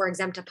laws. We're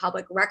exempt to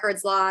public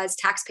records laws.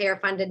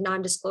 Taxpayer-funded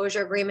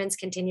non-disclosure agreements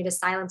continue to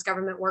silence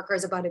government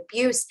workers about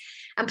abuse.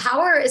 And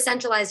power is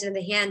centralized in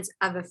the hands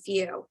of a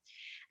few.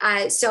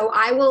 So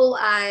I will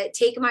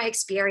take my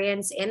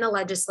experience in the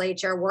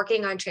legislature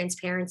working on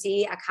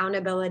transparency,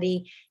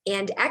 accountability,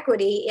 and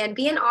equity, and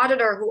be an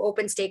auditor who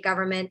opens state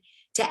government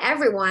to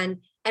everyone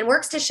and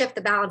works to shift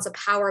the balance of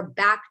power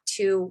back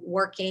to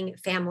working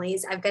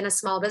families. I've been a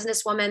small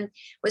businesswoman,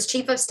 was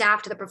chief of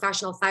staff to the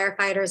professional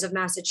firefighters of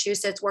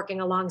Massachusetts, working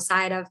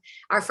alongside of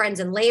our friends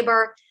in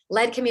labor,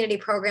 led community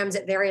programs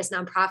at various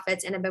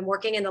nonprofits, and have been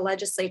working in the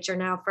legislature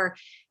now for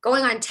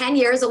going on 10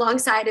 years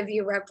alongside of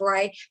you, Rep.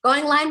 Roy,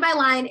 going line by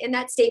line in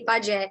that state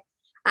budget,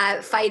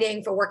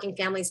 fighting for working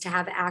families to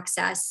have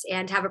access,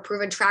 and have a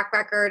proven track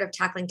record of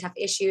tackling tough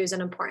issues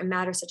and important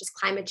matters such as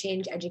climate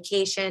change,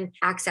 education,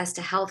 access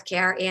to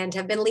healthcare, and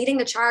have been leading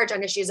the charge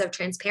on issues of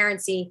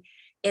transparency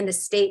in the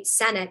state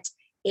Senate.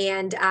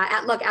 And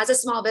look, as a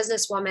small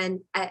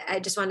businesswoman, I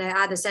just want to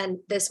add this in.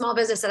 The small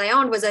business that I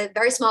owned was a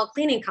very small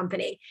cleaning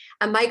company,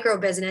 a micro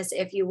business,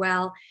 if you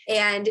will.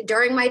 And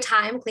during my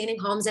time cleaning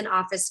homes and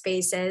office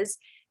spaces,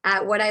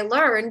 what I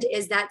learned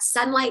is that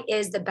sunlight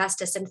is the best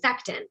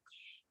disinfectant.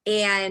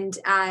 And,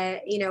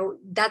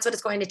 that's what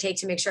it's going to take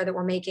to make sure that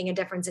we're making a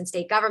difference in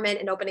state government,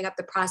 and opening up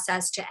the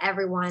process to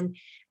everyone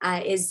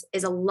is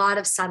a lot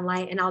of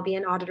sunlight. And I'll be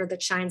an auditor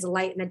that shines a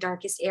light in the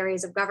darkest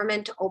areas of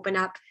government to open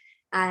up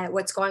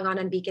what's going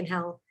on Beacon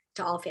Hill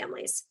to all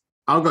families.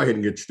 I'll go ahead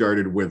and get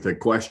started with a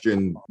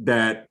question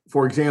that,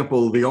 for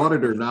example, the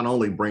auditor not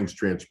only brings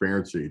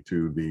transparency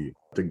to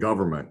the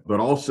government, but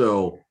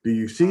also, do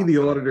you see the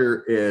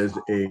auditor as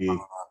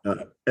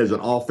an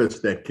office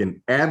that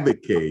can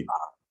advocate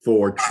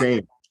for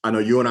change? I know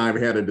you and I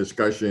have had a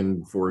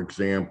discussion, for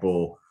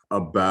example,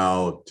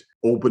 about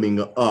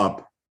opening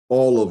up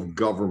all of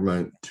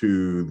government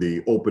to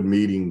the open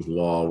meetings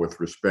law with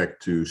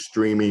respect to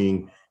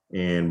streaming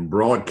and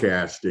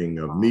broadcasting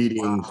of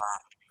meetings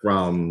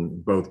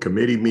from both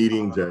committee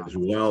meetings as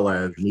well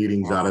as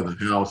meetings out of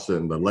the House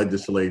and the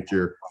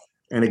legislature.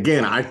 And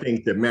again, I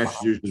think that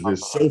Massachusetts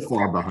is so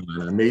far behind.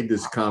 I made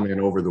this comment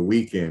over the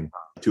weekend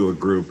to a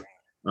group.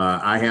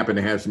 I happen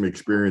to have some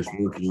experience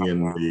working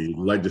in the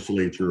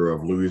legislature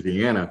of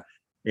Louisiana.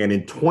 And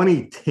in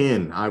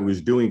 2010, I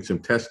was doing some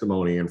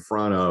testimony in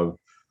front of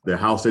the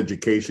House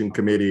Education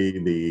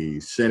Committee, the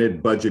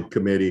Senate Budget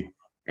Committee,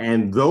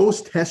 and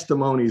those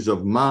testimonies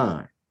of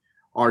mine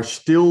are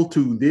still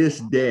to this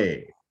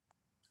day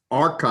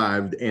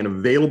archived and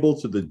available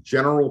to the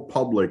general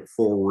public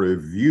for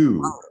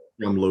review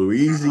from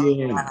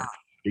Louisiana,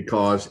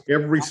 because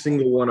every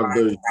single one of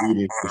those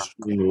meetings was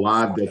streamed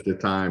live at the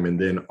time and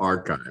then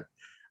archived.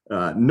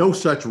 No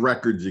such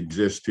records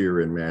exist here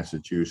in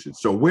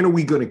Massachusetts. So when are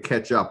we going to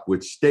catch up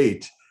with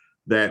states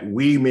that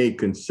we may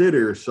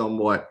consider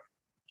somewhat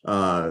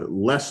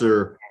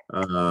lesser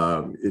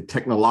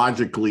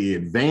technologically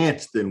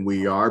advanced than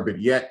we are,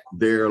 but yet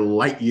they're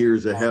light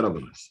years ahead of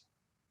us?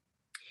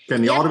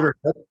 Can the auditor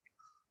help?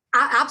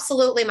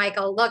 Absolutely,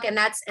 Michael. Look, and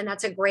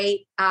that's a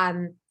great,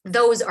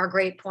 those are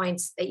great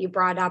points that you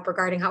brought up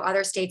regarding how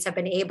other states have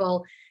been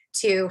able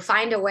to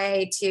find a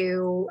way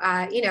to,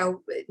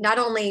 not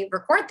only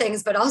record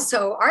things, but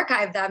also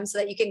archive them so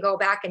that you can go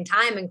back in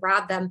time and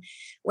grab them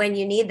when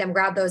you need them,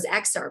 grab those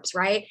excerpts,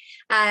 right?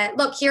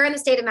 Look, here in the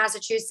state of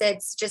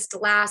Massachusetts, just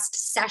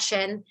last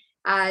session,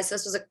 so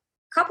this was a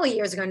couple of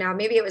years ago now,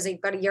 maybe it was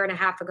about a year and a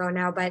half ago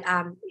now, but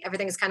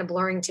everything is kind of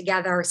blurring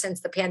together since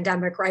the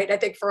pandemic, right? I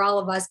think for all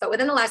of us, but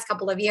within the last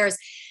couple of years,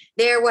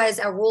 there was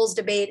a rules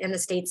debate in the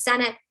state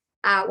Senate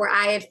where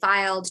I had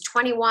filed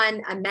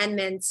 21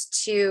 amendments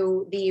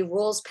to the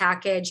rules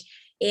package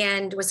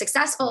and was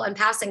successful in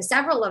passing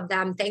several of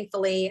them,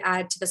 thankfully,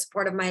 to the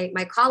support of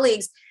my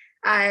colleagues.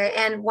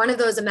 And one of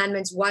those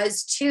amendments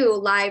was to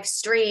live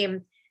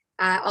stream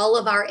all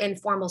of our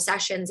informal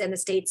sessions in the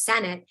state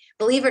Senate.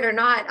 Believe it or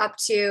not, up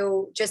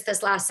to just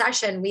this last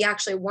session, we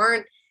actually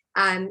weren't,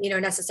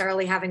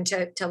 necessarily having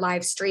to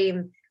live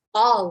stream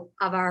all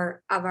of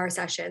our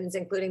sessions,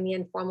 including the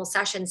informal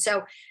sessions.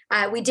 So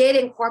we did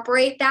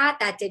incorporate that.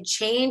 That did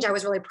change. I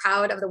was really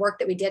proud of the work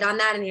that we did on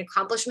that and the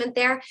accomplishment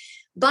there.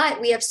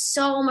 But we have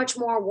so much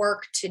more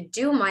work to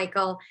do,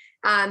 Michael.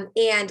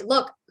 And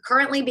look,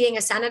 currently being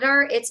a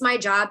senator, it's my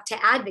job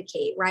to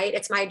advocate, right?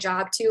 It's my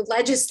job to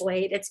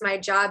legislate. It's my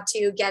job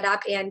to get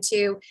up and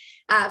to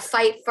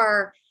fight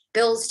for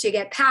bills to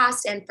get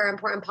passed and for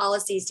important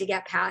policies to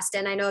get passed.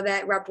 And I know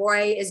that Rep.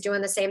 Roy is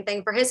doing the same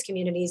thing for his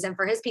communities and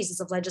for his pieces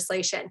of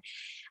legislation.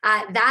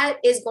 That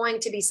is going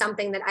to be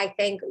something that I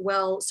think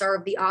will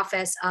serve the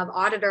office of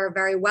auditor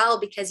very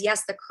well, because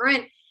yes, the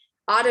current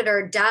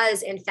auditor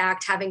does, in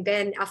fact, having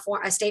been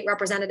a state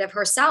representative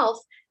herself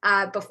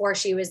before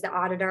she was the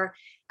auditor,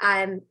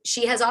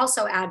 she has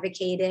also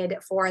advocated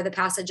for the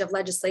passage of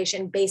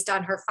legislation based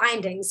on her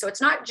findings. So it's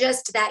not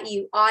just that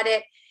you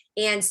audit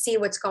and see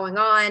what's going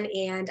on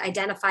and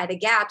identify the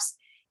gaps.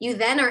 You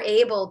then are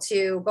able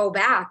to go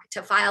back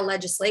to file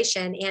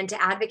legislation and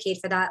to advocate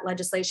for that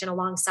legislation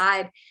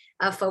alongside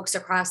of folks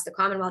across the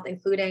Commonwealth,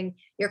 including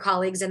your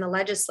colleagues in the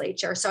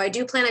legislature. So I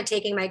do plan on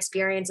taking my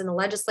experience in the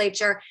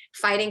legislature,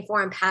 fighting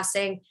for and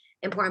passing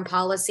important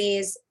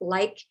policies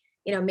like,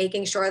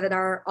 making sure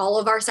that all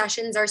of our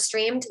sessions are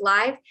streamed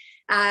live,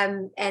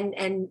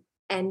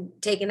 and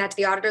taking that to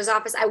the auditor's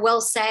office. I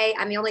will say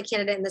I'm the only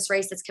candidate in this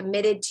race that's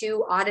committed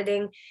to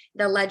auditing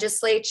the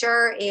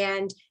legislature.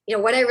 And,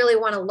 what I really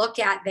want to look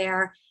at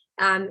there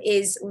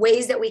is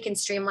ways that we can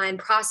streamline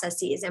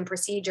processes and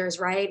procedures,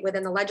 right,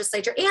 within the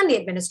legislature and the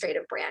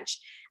administrative branch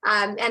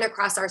and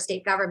across our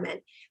state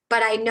government.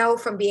 But I know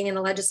from being in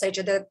the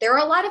legislature that there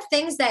are a lot of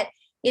things that,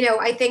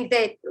 I think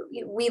that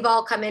we've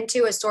all come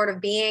into as sort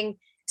of being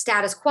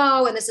status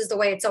quo, and this is the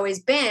way it's always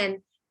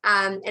been.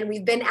 And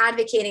we've been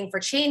advocating for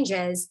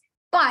changes,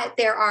 but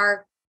there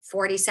are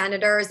 40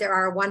 senators, there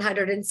are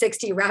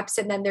 160 reps,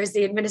 and then there's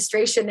the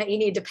administration that you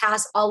need to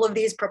pass all of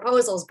these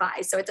proposals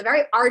by. So it's a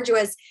very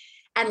arduous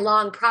and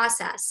long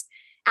process.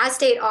 As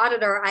state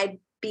auditor, I'd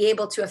be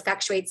able to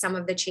effectuate some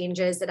of the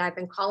changes that I've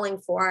been calling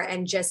for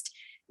and just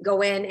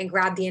go in and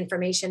grab the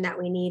information that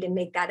we need and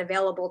make that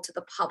available to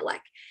the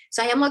public.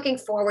 So I am looking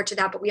forward to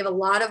that, but we have a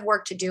lot of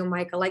work to do,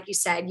 Michael. Like you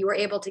said, you were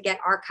able to get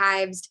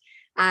archived,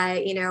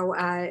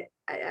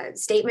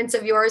 statements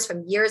of yours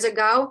from years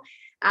ago.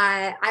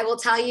 I will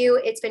tell you,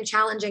 it's been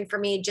challenging for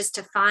me just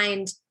to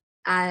find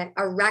a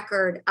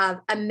record of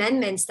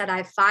amendments that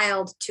I've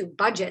filed to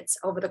budgets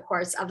over the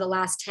course of the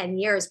last 10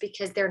 years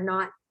because they're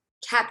not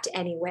kept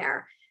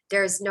anywhere.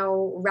 There's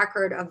no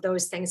record of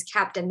those things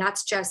kept. And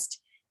that's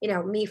just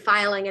me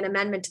filing an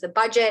amendment to the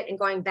budget and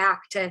going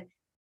back to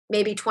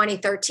maybe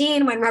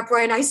 2013 when Rep.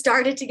 Roy and I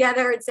started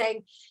together and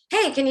saying,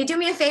 hey, can you do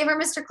me a favor,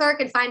 Mr.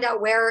 Clerk, and find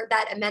out where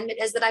that amendment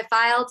is that I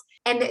filed?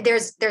 And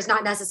there's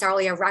not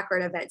necessarily a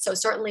record of it. So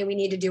certainly we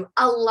need to do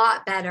a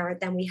lot better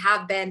than we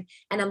have been.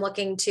 And I'm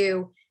looking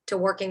to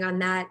working on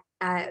that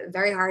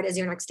very hard as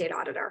your next state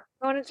auditor.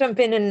 I want to jump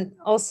in and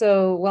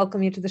also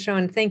welcome you to the show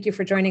and thank you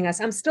for joining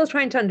us. I'm still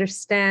trying to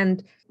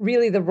understand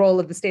really the role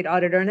of the state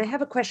auditor. And I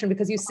have a question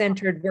because you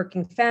centered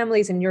working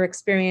families and your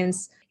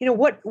experience.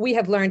 What we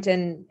have learned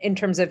in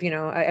terms of,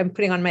 I'm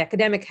putting on my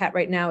academic hat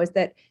right now, is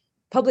that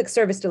public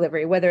service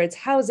delivery, whether it's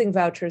housing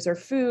vouchers or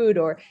food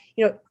or,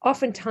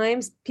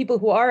 oftentimes people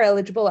who are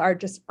eligible are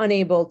just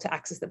unable to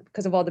access them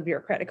because of all the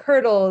bureaucratic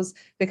hurdles,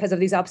 because of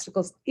these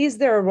obstacles. Is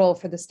there a role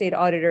for the state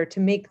auditor to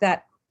make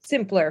that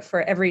simpler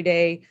for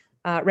everyday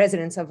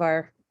residents of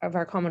our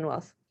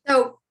Commonwealth?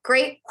 So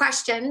great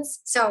questions.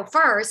 So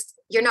first,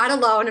 you're not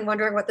alone in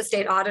wondering what the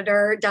state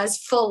auditor does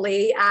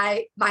fully.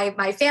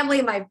 My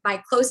family,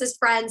 my closest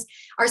friends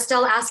are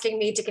still asking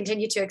me to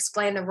continue to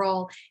explain the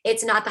role.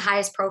 It's not the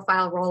highest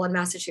profile role in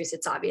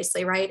Massachusetts,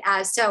 obviously, right?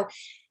 So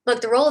look,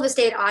 the role of the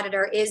state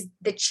auditor is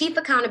the chief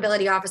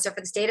accountability officer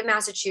for the state of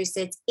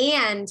Massachusetts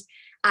and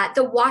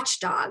the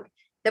watchdog,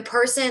 the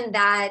person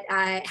that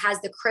has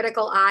the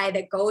critical eye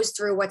that goes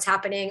through what's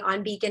happening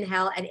on Beacon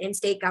Hill and in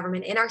state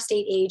government, in our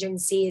state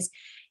agencies,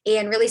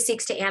 and really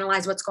seeks to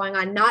analyze what's going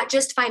on, not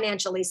just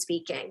financially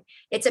speaking.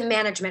 It's a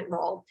management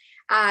role.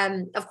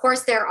 Of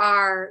course, there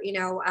are,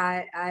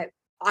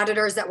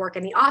 auditors that work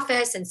in the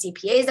office and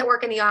CPAs that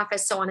work in the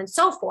office, so on and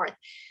so forth.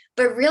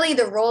 But really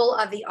the role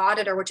of the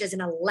auditor, which is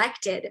an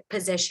elected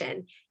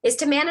position, is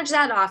to manage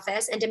that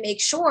office and to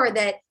make sure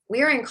that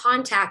we're in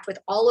contact with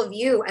all of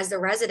you as the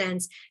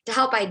residents to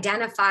help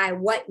identify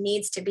what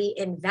needs to be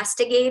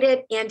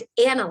investigated and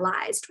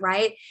analyzed,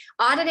 right?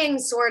 Auditing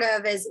sort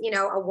of is,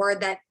 a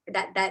word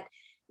that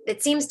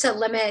it seems to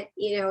limit,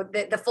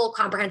 the full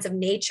comprehensive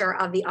nature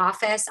of the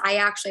office. I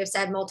actually have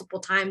said multiple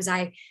times,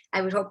 I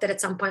would hope that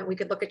at some point we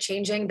could look at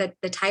changing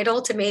the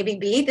title to maybe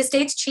be the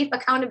state's chief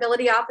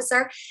accountability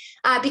officer,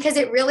 because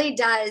it really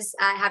does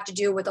have to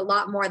do with a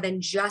lot more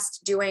than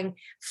just doing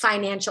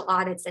financial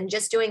audits and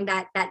just doing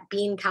that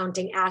bean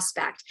counting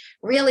aspect.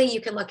 Really, you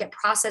can look at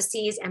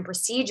processes and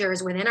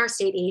procedures within our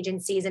state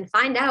agencies and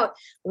find out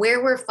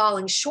where we're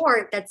falling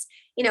short that's,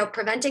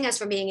 preventing us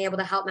from being able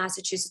to help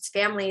Massachusetts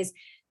families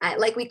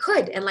like we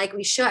could and like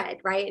we should,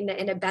 right,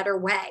 in a better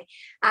way.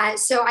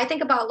 So I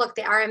think about,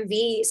 the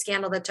RMV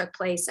scandal that took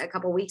place a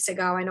couple of weeks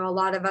ago. I know a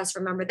lot of us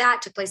remember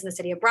that took place in the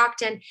city of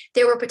Brockton.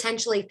 There were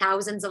potentially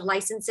thousands of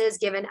licenses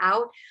given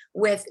out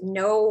with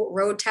no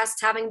road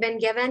tests having been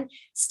given.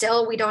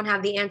 Still, we don't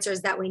have the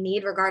answers that we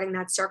need regarding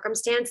that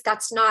circumstance.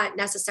 That's not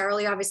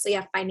necessarily, obviously,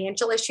 a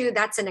financial issue.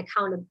 That's an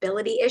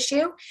accountability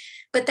issue.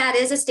 But that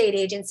is a state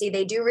agency.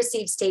 They do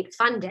receive state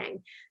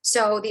funding.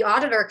 So the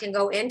auditor can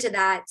go into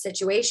that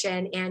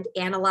situation and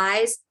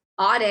analyze,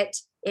 audit,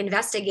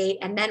 investigate,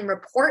 and then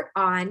report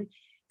on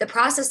the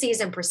processes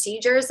and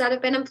procedures that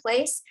have been in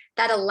place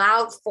that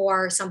allowed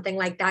for something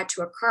like that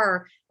to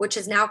occur, which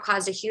has now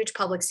caused a huge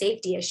public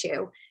safety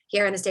issue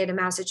here in the state of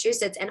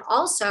Massachusetts. And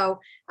also,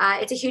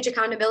 it's a huge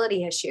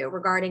accountability issue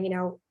regarding,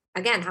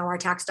 again, how our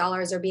tax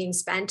dollars are being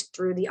spent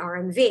through the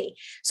RMV.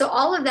 So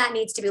all of that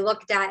needs to be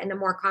looked at in a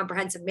more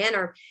comprehensive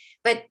manner.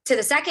 But to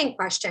the second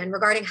question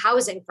regarding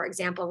housing, for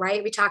example,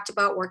 right? We talked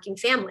about working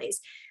families.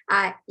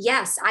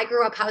 Yes, I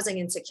grew up housing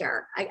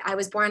insecure. I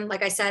was born,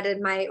 like I said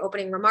in my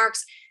opening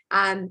remarks,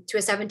 to a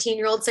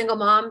 17-year-old single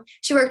mom.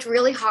 She worked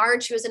really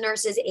hard. She was a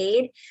nurse's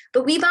aide,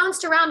 but we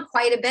bounced around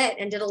quite a bit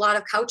and did a lot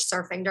of couch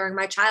surfing during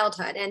my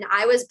childhood. And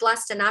I was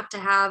blessed enough to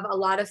have a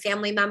lot of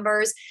family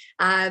members.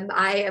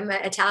 I am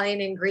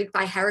Italian and Greek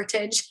by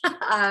heritage,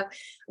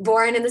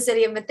 born in the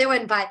city of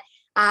Methuen, but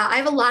I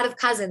have a lot of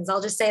cousins.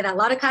 I'll just say that. A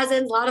lot of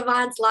cousins, a lot of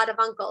aunts, a lot of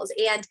uncles.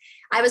 And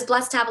I was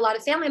blessed to have a lot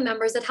of family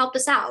members that helped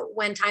us out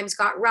when times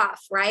got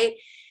rough, right?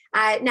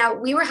 Now,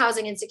 we were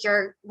housing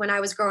insecure when I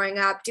was growing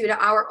up due to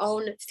our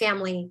own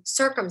family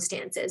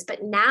circumstances.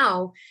 But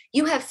now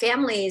you have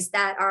families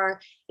that are,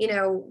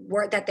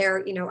 are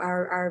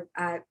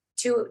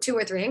two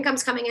or three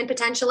incomes coming in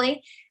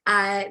potentially,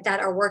 that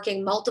are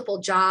working multiple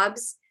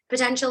jobs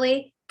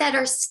potentially, that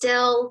are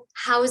still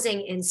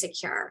housing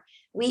insecure.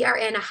 We are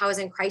in a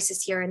housing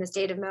crisis here in the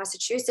state of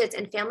Massachusetts,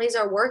 and families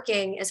are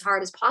working as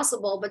hard as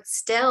possible, but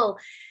still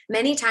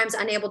many times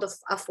unable to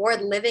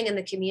afford living in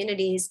the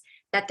communities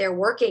that they're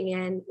working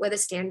in with a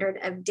standard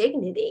of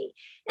dignity.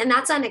 And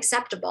that's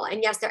unacceptable.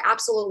 And yes, there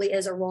absolutely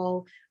is a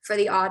role for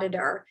the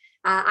auditor.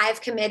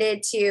 I've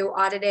committed to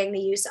auditing the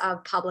use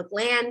of public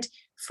land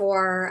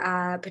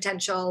for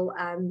potential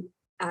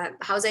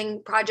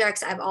housing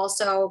projects. I've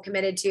also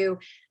committed to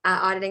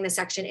auditing the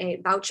Section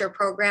 8 voucher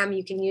program.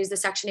 You can use the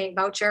Section 8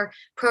 voucher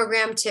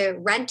program to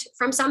rent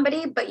from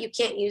somebody, but you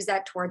can't use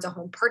that towards a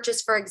home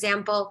purchase, for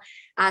example.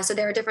 So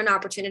there are different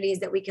opportunities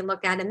that we can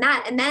look at in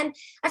that. And then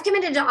I've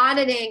committed to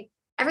auditing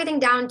everything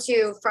down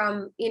to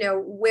from,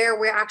 where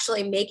we're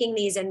actually making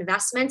these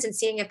investments and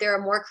seeing if there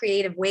are more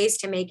creative ways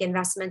to make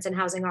investments in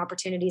housing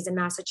opportunities in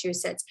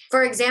Massachusetts.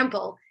 For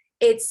example,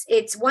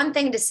 it's one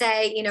thing to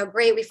say,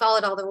 great, we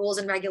followed all the rules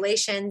and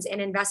regulations in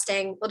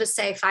investing, we'll just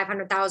say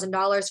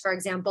 $500,000, for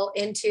example,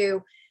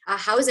 into a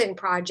housing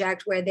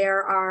project where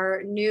there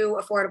are new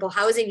affordable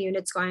housing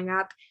units going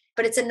up.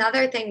 But it's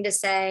another thing to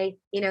say,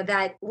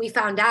 that we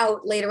found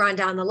out later on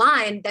down the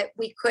line that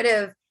we could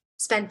have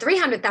spent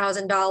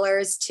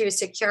 $300,000 to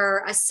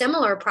secure a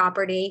similar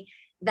property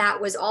that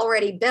was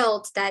already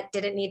built that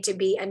didn't need to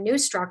be a new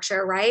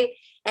structure, right?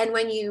 And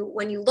when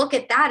you look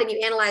at that and you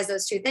analyze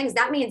those two things,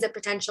 that means that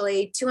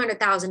potentially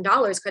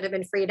 $200,000 could have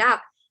been freed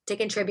up to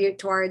contribute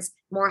towards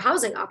more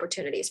housing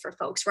opportunities for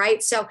folks,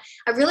 right? So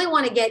I really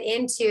want to get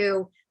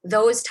into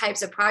those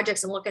types of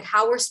projects and look at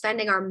how we're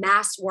spending our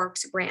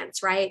MassWorks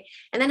grants, right?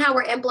 And then how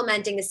we're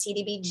implementing the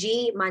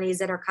CDBG monies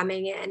that are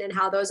coming in and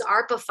how those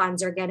ARPA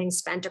funds are getting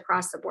spent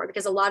across the board,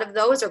 because a lot of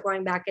those are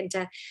going back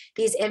into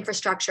these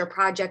infrastructure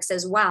projects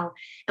as well.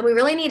 And we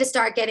really need to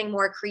start getting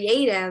more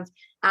creative.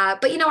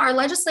 But our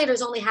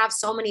legislators only have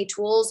so many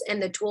tools in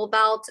the tool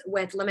belt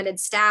with limited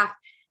staff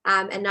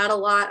and not a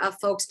lot of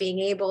folks being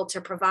able to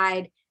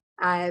provide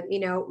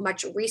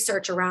much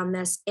research around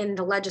this in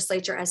the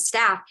legislature as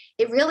staff.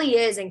 It really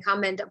is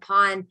incumbent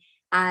upon,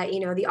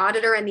 the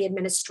auditor and the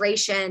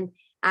administration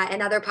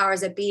and other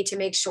powers that be to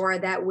make sure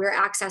that we're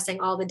accessing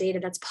all the data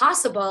that's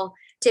possible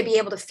to be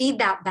able to feed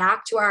that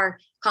back to our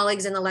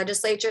colleagues in the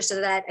legislature so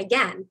that,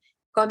 again,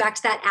 going back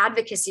to that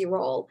advocacy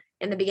role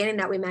in the beginning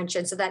that we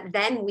mentioned, so that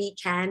then we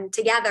can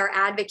together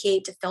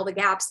advocate to fill the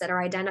gaps that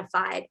are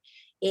identified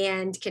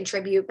and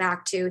contribute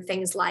back to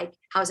things like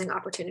housing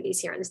opportunities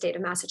here in the state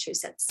of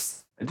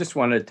Massachusetts. I just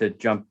wanted to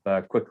jump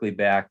quickly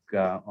back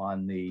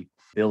on the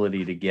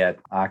ability to get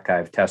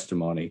archive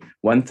testimony.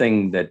 One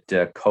thing that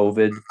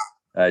COVID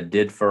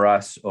did for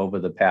us over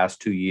the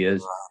past 2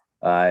 years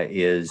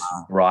is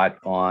brought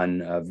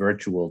on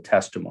virtual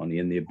testimony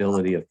and the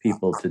ability of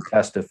people to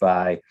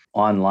testify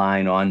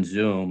online on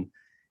Zoom.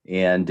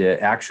 And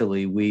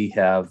actually, we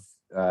have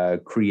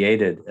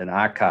created an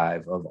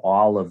archive of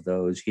all of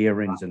those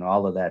hearings and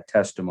all of that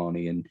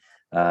testimony.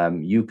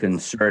 And you can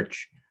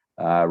search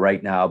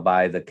right now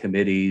by the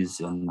committees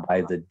and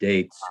by the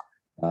dates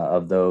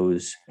of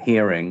those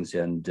hearings.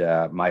 And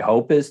my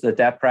hope is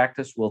that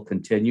practice will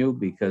continue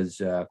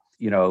because,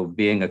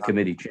 being a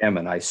committee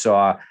chairman, I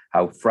saw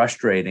how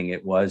frustrating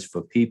it was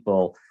for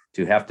people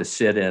to have to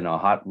sit in a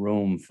hot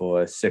room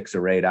for 6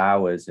 or 8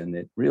 hours. And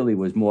it really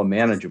was more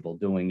manageable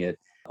doing it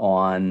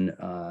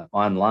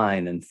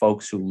online, and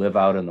folks who live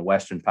out in the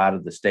western part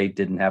of the state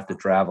didn't have to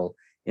travel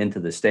into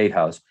the State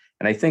House.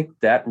 And I think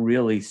that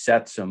really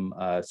set some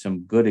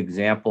good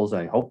examples.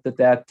 I hope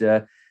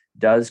that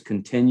does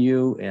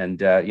continue.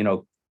 And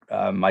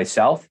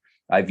myself,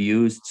 I've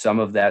used some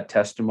of that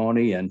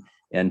testimony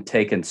and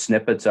taken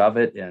snippets of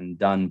it and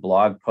done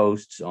blog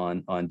posts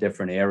on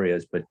different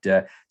areas. But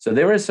so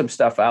there is some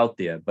stuff out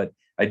there. But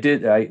I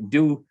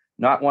do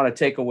not want to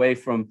take away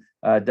from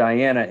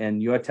Diana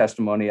and your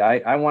testimony.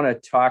 I want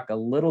to talk a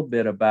little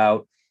bit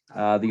about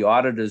the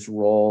auditor's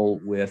role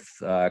with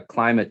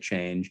climate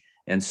change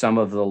and some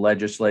of the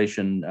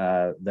legislation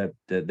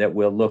that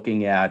we're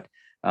looking at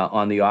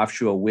on the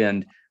offshore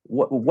wind.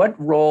 What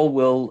role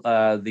will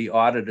the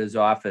auditor's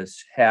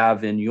office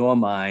have in your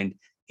mind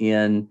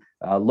in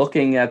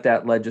looking at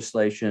that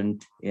legislation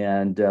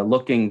and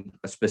looking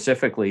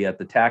specifically at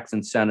the tax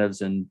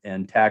incentives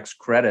and tax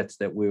credits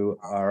that we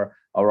are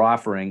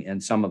offering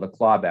and some of the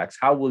clawbacks?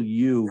 How will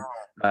you,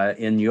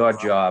 in your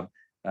job,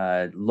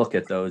 look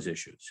at those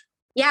issues?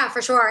 Yeah,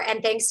 for sure.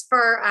 And thanks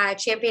for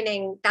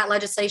championing that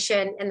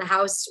legislation in the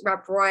House,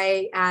 Rep.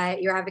 Roy.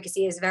 Your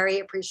advocacy is very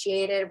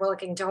appreciated. We're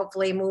looking to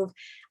hopefully move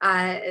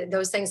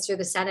those things through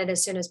the Senate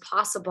as soon as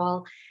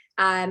possible.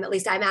 At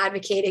least I'm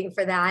advocating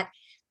for that.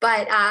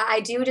 But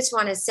I do just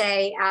want to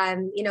say,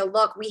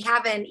 look, we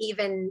haven't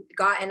even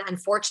gotten,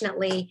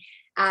 unfortunately,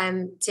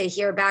 to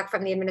hear back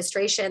from the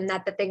administration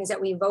that the things that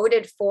we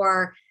voted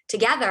for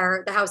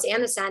together, the House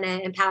and the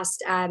Senate, and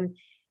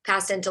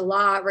passed into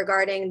law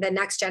regarding the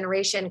next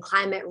generation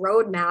climate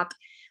roadmap,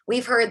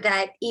 we've heard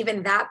that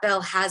even that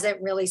bill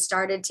hasn't really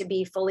started to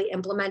be fully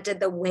implemented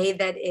the way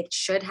that it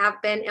should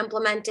have been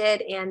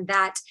implemented, and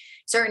that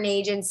certain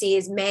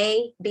agencies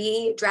may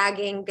be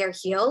dragging their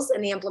heels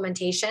in the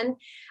implementation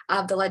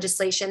of the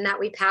legislation that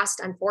we passed,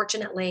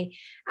 unfortunately.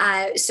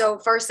 So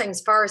first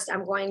things first,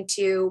 I'm going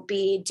to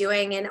be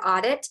doing an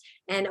audit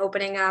and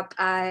opening up,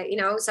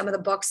 some of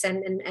the books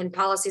and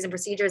policies and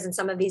procedures in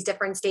some of these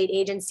different state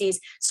agencies,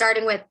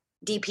 starting with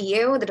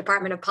DPU, the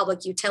Department of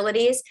Public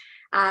Utilities,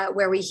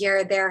 where we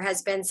hear there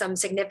has been some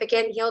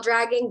significant heel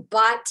dragging,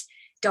 but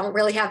don't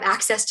really have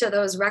access to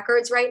those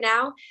records right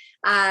now.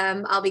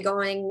 I'll be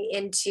going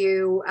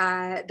into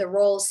the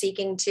role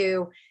seeking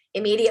to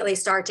immediately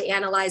start to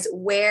analyze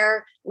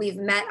where we've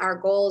met our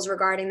goals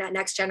regarding that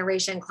next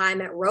generation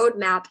climate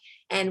roadmap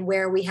and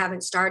where we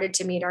haven't started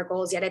to meet our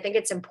goals yet. I think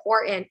it's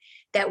important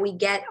that we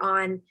get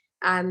on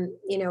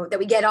that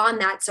we get on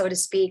that, so to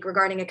speak,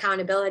 regarding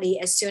accountability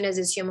as soon as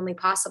is humanly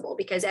possible,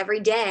 because every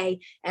day,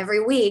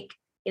 every week,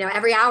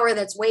 every hour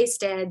that's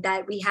wasted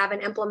that we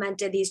haven't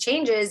implemented these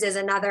changes is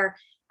another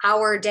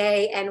hour,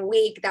 day, and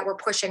week that we're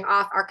pushing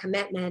off our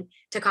commitment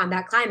to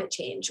combat climate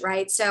change,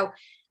 right? So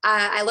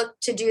I look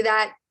to do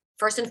that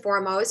first and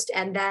foremost.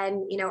 And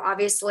then,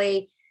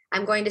 obviously,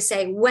 I'm going to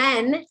say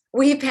when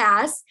we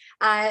pass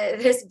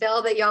this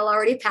bill that y'all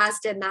already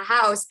passed in the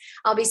House,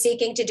 I'll be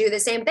seeking to do the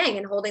same thing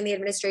and holding the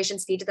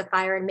administration's feet to the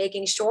fire and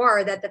making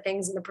sure that the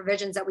things and the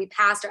provisions that we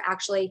passed are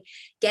actually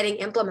getting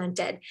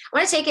implemented. I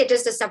want to take it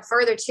just a step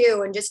further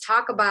too, and just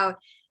talk about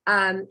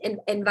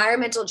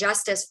environmental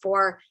justice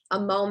for a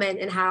moment,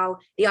 and how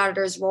the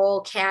auditor's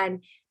role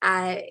can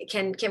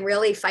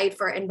really fight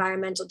for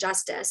environmental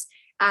justice.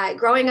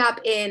 Growing up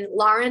in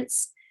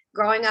Lawrence,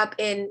 growing up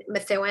in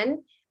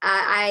Methuen,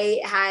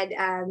 I had,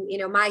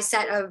 my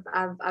set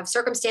of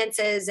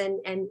circumstances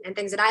and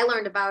things that I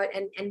learned about.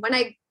 And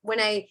when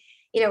I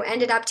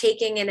ended up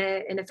taking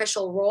an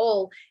official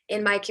role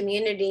in my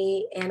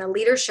community and a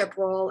leadership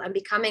role and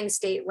becoming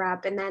state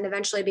rep and then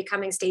eventually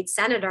becoming state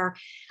senator,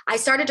 I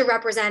started to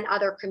represent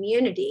other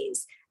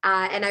communities.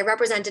 And I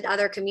represented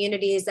other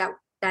communities that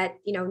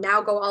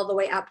now go all the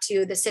way up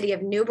to the city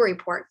of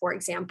Newburyport, for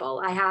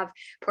example. I have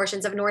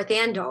portions of North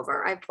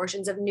Andover, I have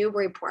portions of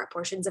Newburyport,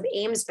 portions of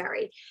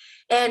Amesbury.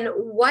 And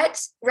what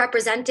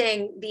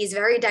representing these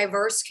very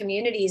diverse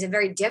communities and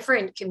very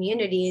different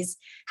communities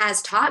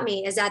has taught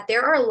me is that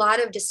there are a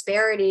lot of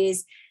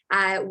disparities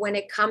when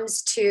it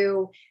comes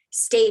to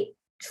state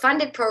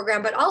funded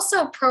program, but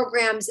also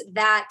programs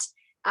that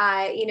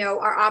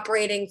are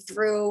operating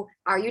through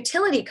our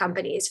utility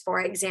companies, for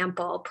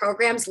example,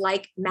 programs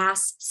like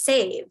Mass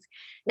Save.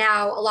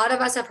 Now, a lot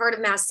of us have heard of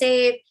Mass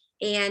Save,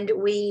 and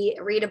we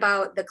read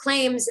about the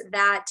claims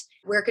that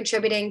we're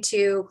contributing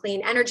to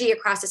clean energy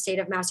across the state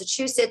of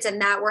Massachusetts,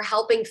 and that we're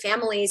helping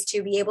families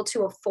to be able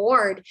to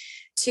afford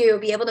to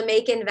be able to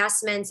make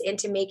investments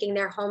into making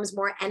their homes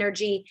more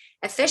energy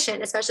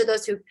efficient, especially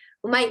those who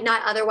might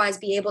not otherwise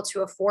be able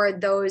to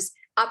afford those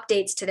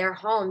updates to their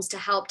homes to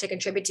help to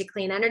contribute to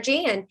clean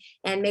energy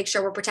and make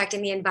sure we're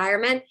protecting the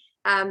environment.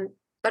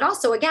 But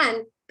also,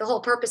 again, the whole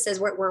purpose is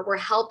we're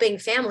helping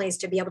families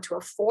to be able to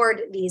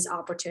afford these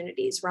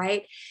opportunities,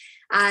 right?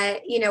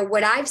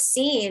 What I've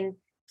seen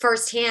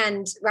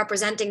firsthand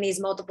representing these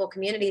multiple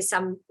communities,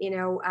 some,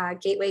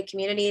 gateway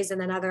communities, and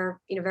then other,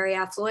 very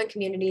affluent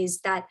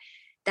communities that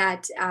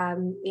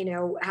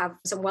have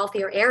some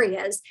wealthier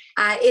areas,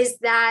 is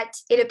that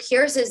it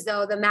appears as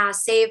though the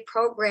Mass Save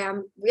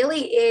program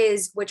really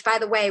is, which, by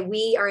the way,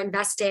 we are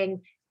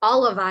investing,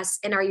 all of us,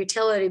 in our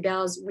utility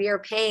bills. We are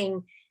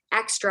paying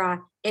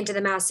extra into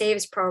the Mass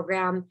Saves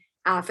program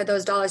for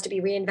those dollars to be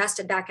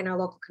reinvested back in our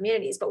local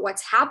communities. But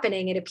what's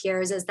happening, it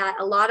appears, is that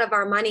a lot of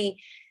our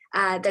money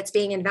that's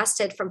being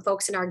invested from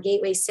folks in our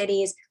gateway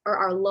cities or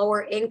our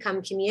lower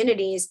income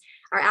communities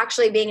are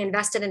actually being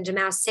invested into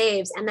Mass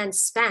Saves and then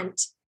spent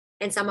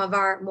in some of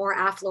our more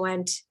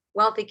affluent,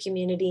 wealthy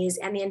communities.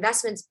 And the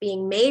investments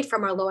being made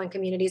from our low-income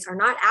communities are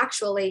not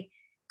actually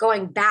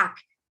going back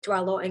to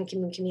our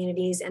low-income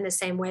communities in the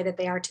same way that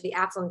they are to the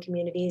affluent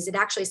communities. It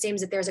actually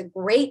seems that there's a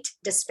great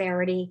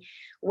disparity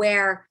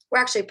where we're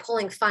actually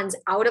pulling funds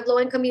out of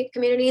low-income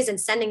communities and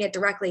sending it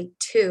directly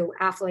to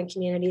affluent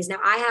communities. Now,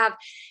 I have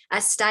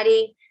a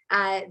study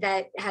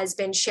that has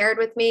been shared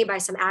with me by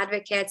some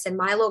advocates in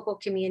my local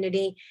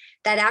community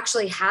that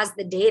actually has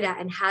the data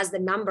and has the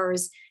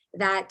numbers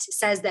that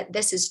says that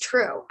this is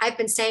true. I've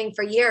been saying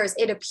for years,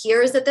 it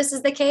appears that this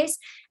is the case.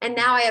 And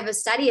now I have a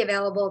study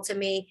available to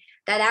me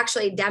that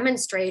actually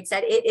demonstrates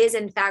that it is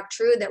in fact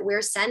true that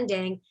we're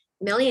sending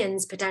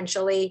millions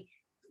potentially,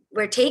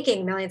 we're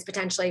taking millions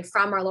potentially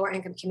from our lower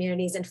income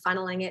communities and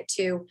funneling it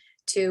to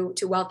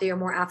wealthier,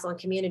 more affluent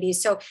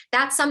communities. So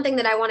that's something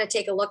that I want to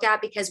take a look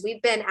at, because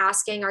we've been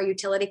asking our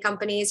utility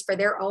companies for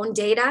their own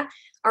data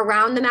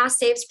around the Mass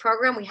Saves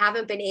program. We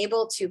haven't been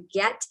able to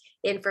get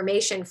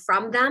information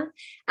from them.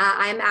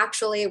 I'm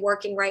actually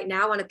working right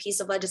now on a piece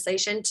of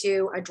legislation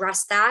to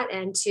address that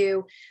and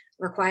to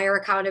require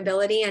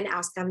accountability and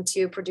ask them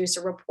to produce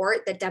a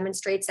report that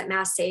demonstrates that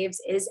Mass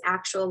Saves is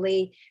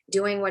actually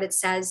doing what it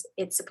says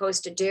it's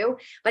supposed to do.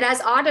 But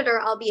as auditor,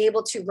 I'll be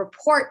able to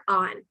report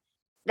on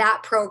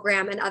that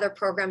program and other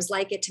programs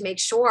like it to make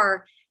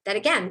sure that,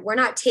 again, we're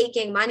not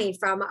taking money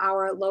from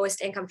our lowest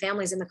income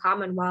families in the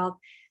Commonwealth,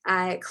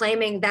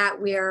 claiming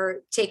that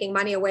we're taking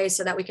money away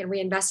so that we can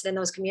reinvest it in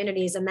those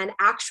communities, and then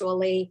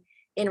actually,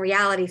 in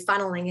reality,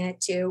 funneling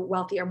it to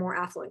wealthier, more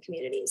affluent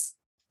communities.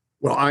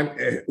 Well,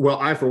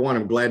 I for one,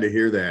 I'm glad to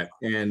hear that,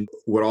 and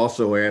would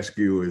also ask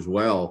you as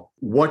well,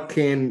 what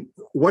can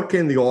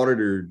the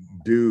auditor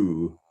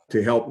do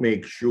to help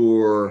make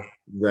sure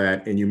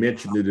that, and you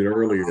mentioned it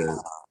earlier,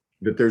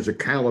 that there's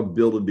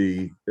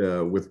accountability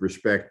with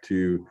respect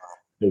to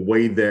the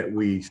way that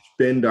we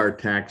spend our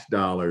tax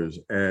dollars,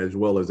 as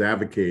well as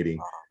advocating.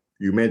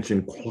 You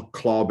mentioned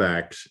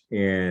clawbacks,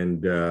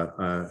 and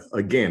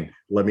again,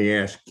 let me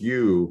ask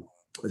you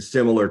a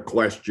similar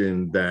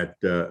question that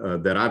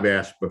I've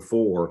asked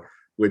before.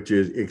 which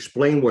is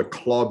explain what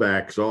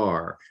clawbacks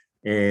are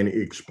and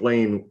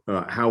explain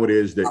how it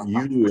is that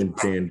you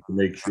intend to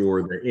make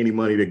sure that any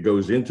money that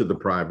goes into the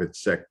private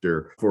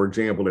sector, for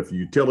example, if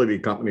utility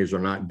companies are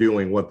not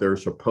doing what they're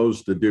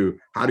supposed to do,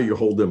 how do you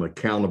hold them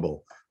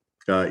accountable,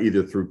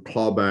 either through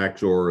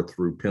clawbacks or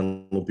through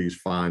penalties,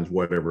 fines,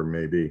 whatever it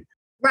may be?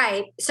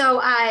 Right.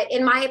 So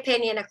in my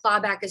opinion, a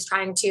clawback is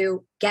trying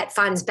to get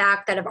funds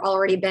back that have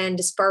already been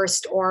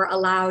dispersed or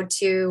allowed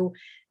to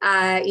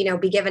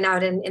be given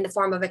out in the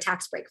form of a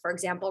tax break, for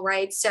example,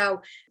 right? So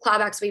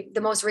clawbacks,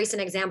 the most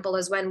recent example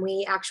is when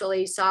we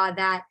actually saw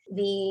that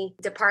the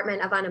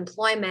Department of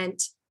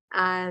Unemployment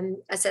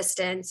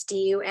Assistance,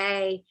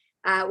 DUA,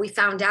 we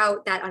found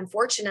out that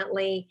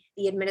unfortunately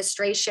the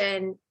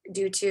administration,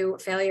 due to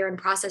failure in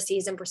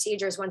processes and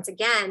procedures, once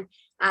again,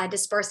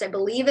 dispersed, I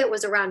believe it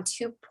was around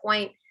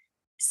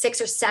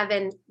 2.6 or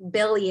 7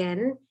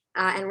 billion.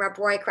 And Rep.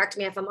 Roy, correct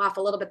me if I'm off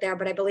a little bit there,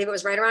 but I believe it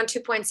was right around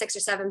 2.6 or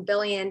 7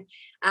 billion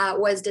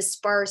was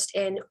dispersed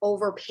in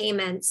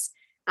overpayments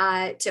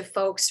to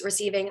folks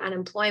receiving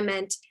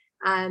unemployment.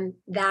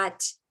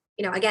 That,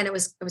 again, it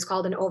was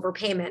called an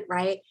overpayment,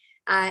 right?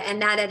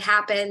 And that had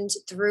happened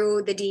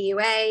through the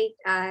DUA,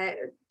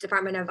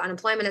 Department of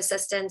Unemployment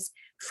Assistance,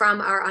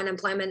 from our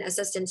Unemployment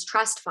Assistance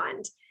Trust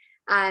Fund.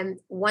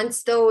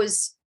 Once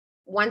those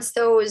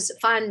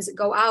funds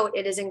go out,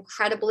 it is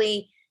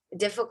incredibly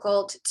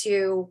difficult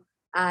to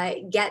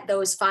get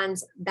those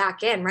funds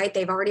back in, right?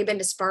 They've already been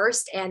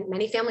dispersed and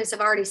many families have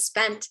already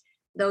spent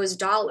those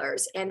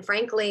dollars. And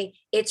frankly,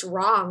 it's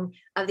wrong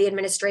of the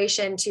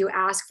administration to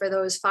ask for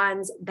those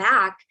funds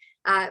back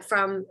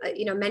from,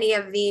 many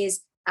of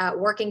these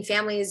working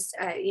families,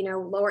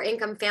 lower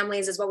income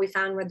families is what we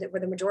found where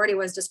the majority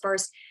was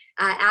dispersed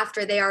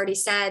after they already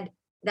said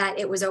that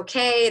it was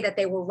okay, that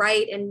they were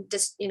right in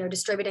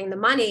distributing the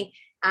money.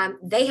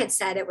 They had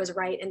said it was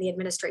right in the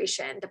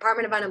administration.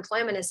 Department of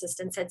Unemployment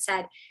Assistance had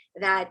said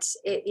that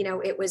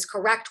it was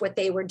correct what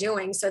they were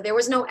doing. So there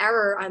was no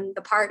error on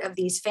the part of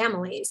these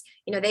families.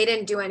 They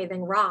didn't do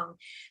anything wrong.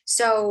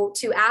 So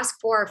to ask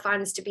for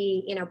funds to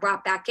be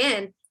brought back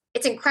in,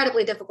 it's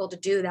incredibly difficult to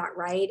do that,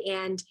 right?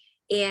 And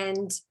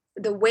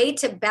the way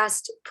to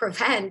best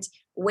prevent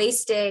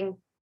wasting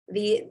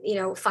the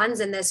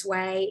funds in this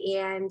way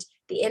and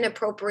the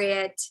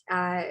inappropriate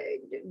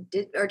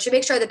or to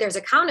make sure that there's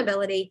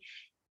accountability,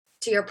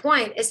 to your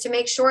point, is to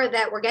make sure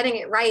that we're getting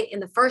it right in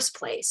the first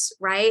place,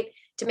 right?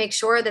 To make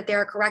sure that there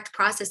are correct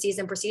processes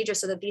and procedures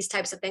so that these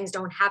types of things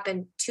don't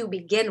happen to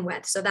begin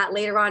with, so that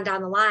later on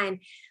down the line,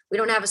 we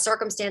don't have a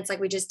circumstance like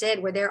we just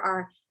did where there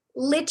are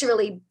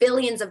literally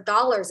billions of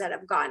dollars that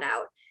have gone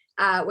out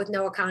with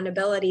no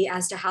accountability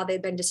as to how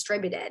they've been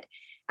distributed.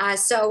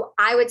 So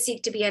I would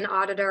seek to be an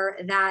auditor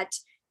that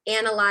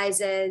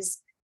analyzes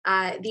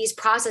these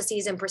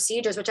processes and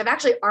procedures, which I've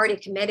actually already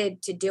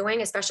committed to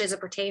doing, especially as it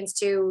pertains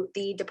to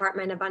the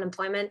Department of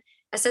Unemployment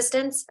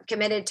Assistance. I'm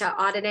committed to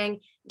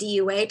auditing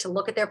DUA to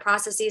look at their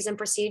processes and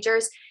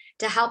procedures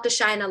to help to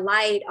shine a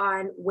light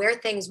on where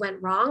things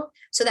went wrong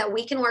so that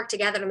we can work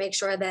together to make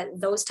sure that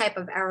those type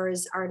of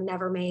errors are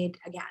never made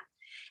again.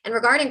 And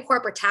regarding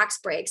corporate tax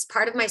breaks,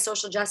 part of my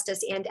social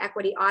justice and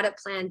equity audit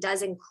plan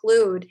does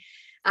include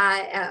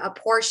a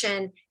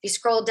portion. If you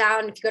scroll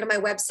down, if you go to my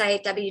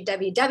website,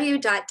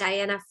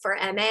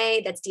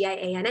 www.dianaforma, that's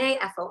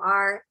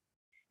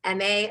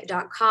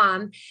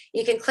DIANAFORMA.com,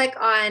 you can click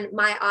on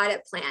my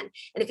audit plan.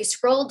 And if you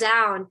scroll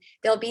down,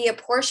 there'll be a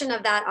portion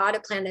of that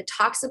audit plan that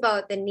talks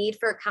about the need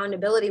for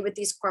accountability with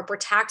these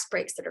corporate tax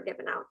breaks that are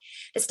given out.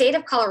 The state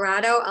of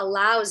Colorado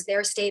allows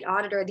their state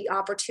auditor the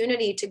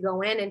opportunity to go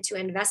in and to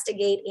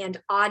investigate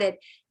and audit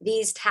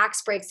these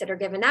tax breaks that are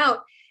given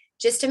out,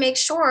 just to make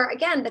sure,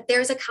 again, that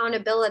there's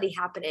accountability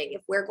happening.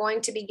 If we're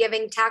going to be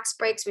giving tax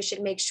breaks, we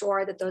should make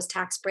sure that those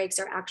tax breaks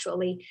are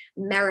actually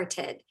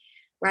merited,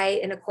 right,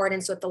 in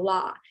accordance with the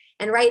law.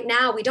 And right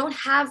now, we don't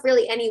have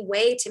really any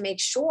way to make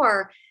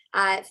sure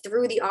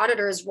through the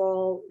auditor's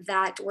role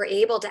that we're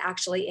able to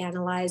actually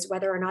analyze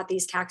whether or not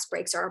these tax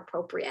breaks are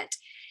appropriate.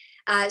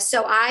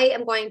 So I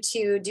am going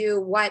to do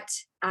what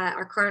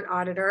our current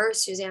auditor,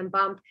 Suzanne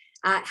Bump,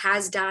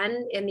 has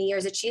done in the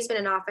years that she's been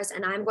in office,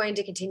 and I'm going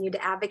to continue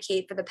to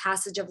advocate for the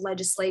passage of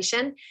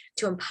legislation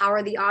to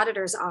empower the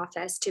auditor's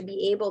office to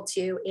be able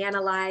to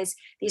analyze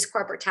these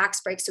corporate tax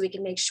breaks so we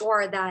can make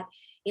sure that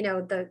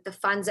the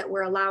funds that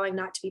we're allowing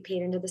not to be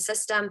paid into the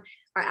system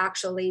are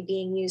actually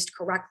being used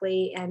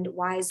correctly and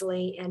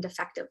wisely and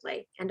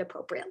effectively and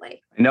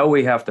appropriately. I know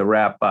we have to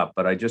wrap up,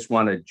 but I just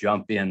want to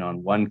jump in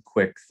on one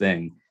quick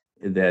thing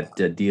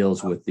that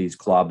deals with these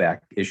clawback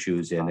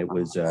issues, and it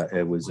was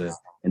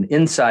an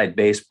inside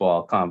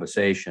baseball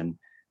conversation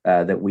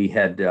that we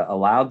had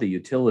allowed the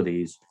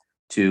utilities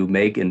to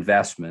make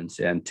investments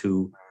and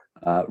to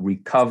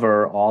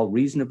recover all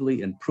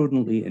reasonably and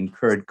prudently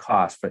incurred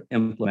costs for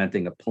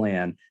implementing a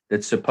plan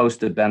that's supposed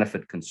to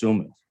benefit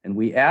consumers. And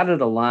we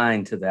added a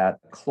line to that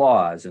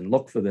clause, and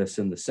look for this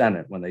in the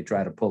Senate when they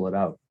try to pull it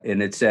out.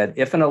 And it said,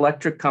 if an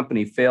electric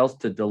company fails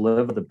to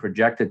deliver the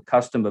projected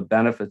customer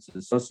benefits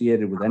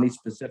associated with any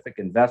specific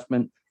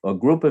investment or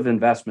group of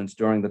investments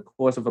during the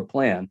course of a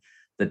plan,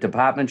 The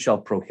department shall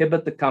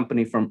prohibit the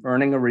company from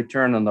earning a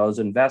return on those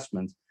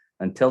investments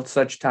until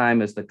such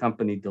time as the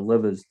company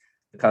delivers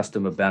the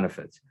customer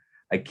benefits.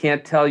 I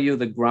can't tell you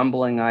the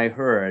grumbling I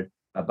heard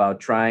about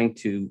trying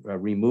to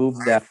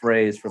remove that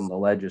phrase from the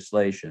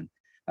legislation.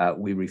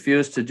 We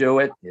refused to do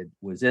it. It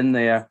was in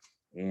there.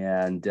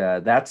 And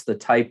that's the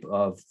type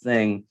of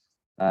thing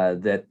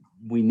that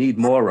we need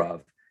more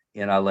of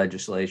in our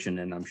legislation.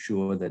 And I'm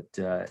sure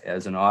that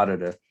as an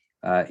auditor,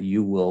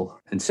 you will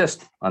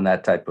insist on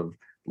that type of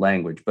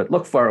language. But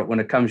look for it when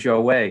it comes your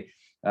way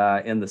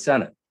in the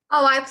Senate.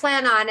 Oh, I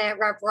plan on it,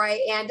 Rep. Roy,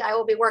 and I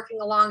will be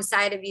working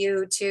alongside of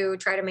you to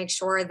try to make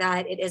sure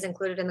that it is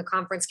included in the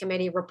conference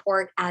committee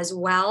report as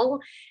well,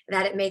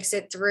 that it makes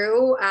it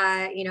through,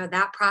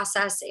 that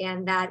process,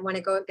 and that when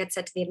it gets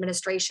sent to the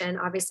administration,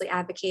 obviously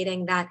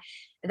advocating that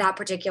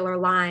particular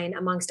line,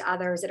 amongst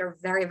others that are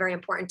very, very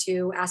important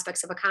to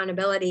aspects of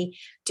accountability,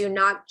 do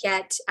not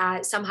get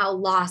somehow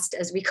lost,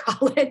 as we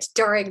call it,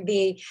 during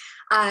the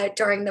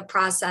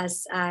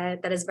process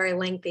that is very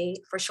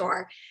lengthy for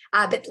sure.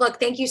 But look,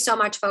 thank you so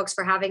much, folks,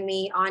 for having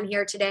me on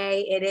here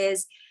today. It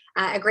is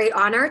a great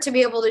honor to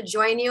be able to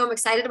join you. I'm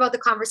excited about the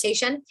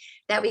conversation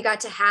that we got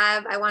to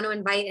have. I want to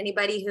invite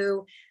anybody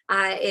who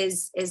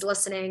is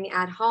listening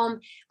at home.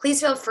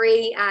 Please feel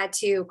free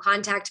to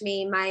contact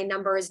me. My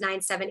number is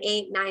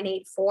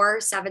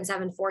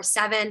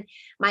 978-984-7747.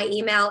 My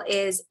email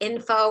is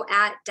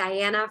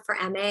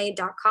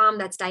info@dianaforma.com.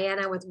 That's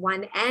Diana with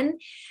one N.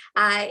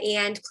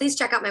 And please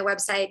check out my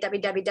website,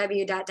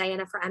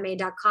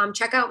 www.dianaforma.com.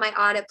 Check out my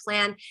audit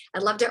plan.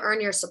 I'd love to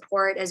earn your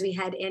support as we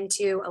head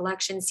into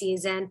election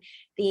season.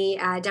 The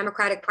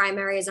Democratic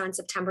primary is on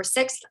September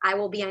 6th. I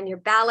will be on your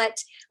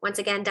ballot. Once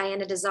again,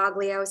 Diana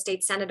DiZoglio,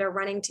 state senator,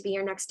 running to be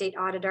your next state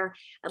auditor.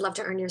 I'd love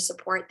to earn your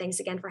support. Thanks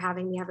again for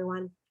having me,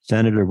 everyone.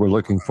 Senator, we're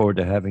looking forward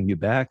to having you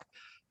back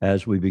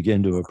as we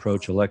begin to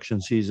approach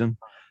election season.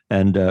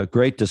 And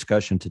great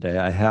discussion today.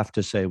 I have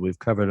to say we've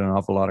covered an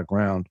awful lot of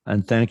ground.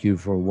 And thank you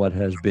for what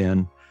has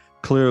been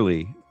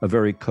clearly a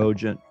very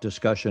cogent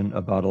discussion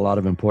about a lot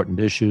of important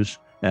issues.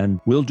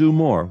 And we'll do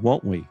more,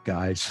 won't we,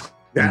 guys?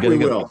 That we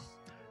will.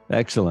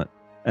 Excellent.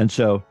 And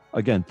so,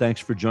 again, thanks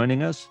for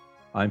joining us.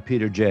 I'm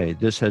Peter J.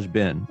 This has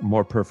been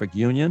More Perfect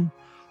Union,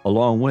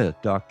 along with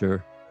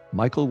Dr.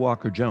 Michael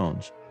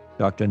Walker-Jones,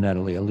 Dr.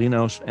 Natalie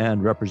Alinos,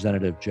 and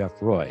Representative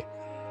Jeff Roy.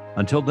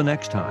 Until the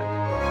next time.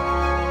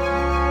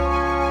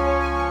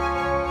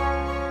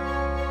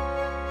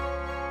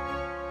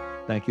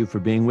 Thank you for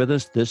being with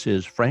us. This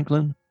is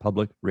Franklin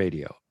Public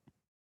Radio.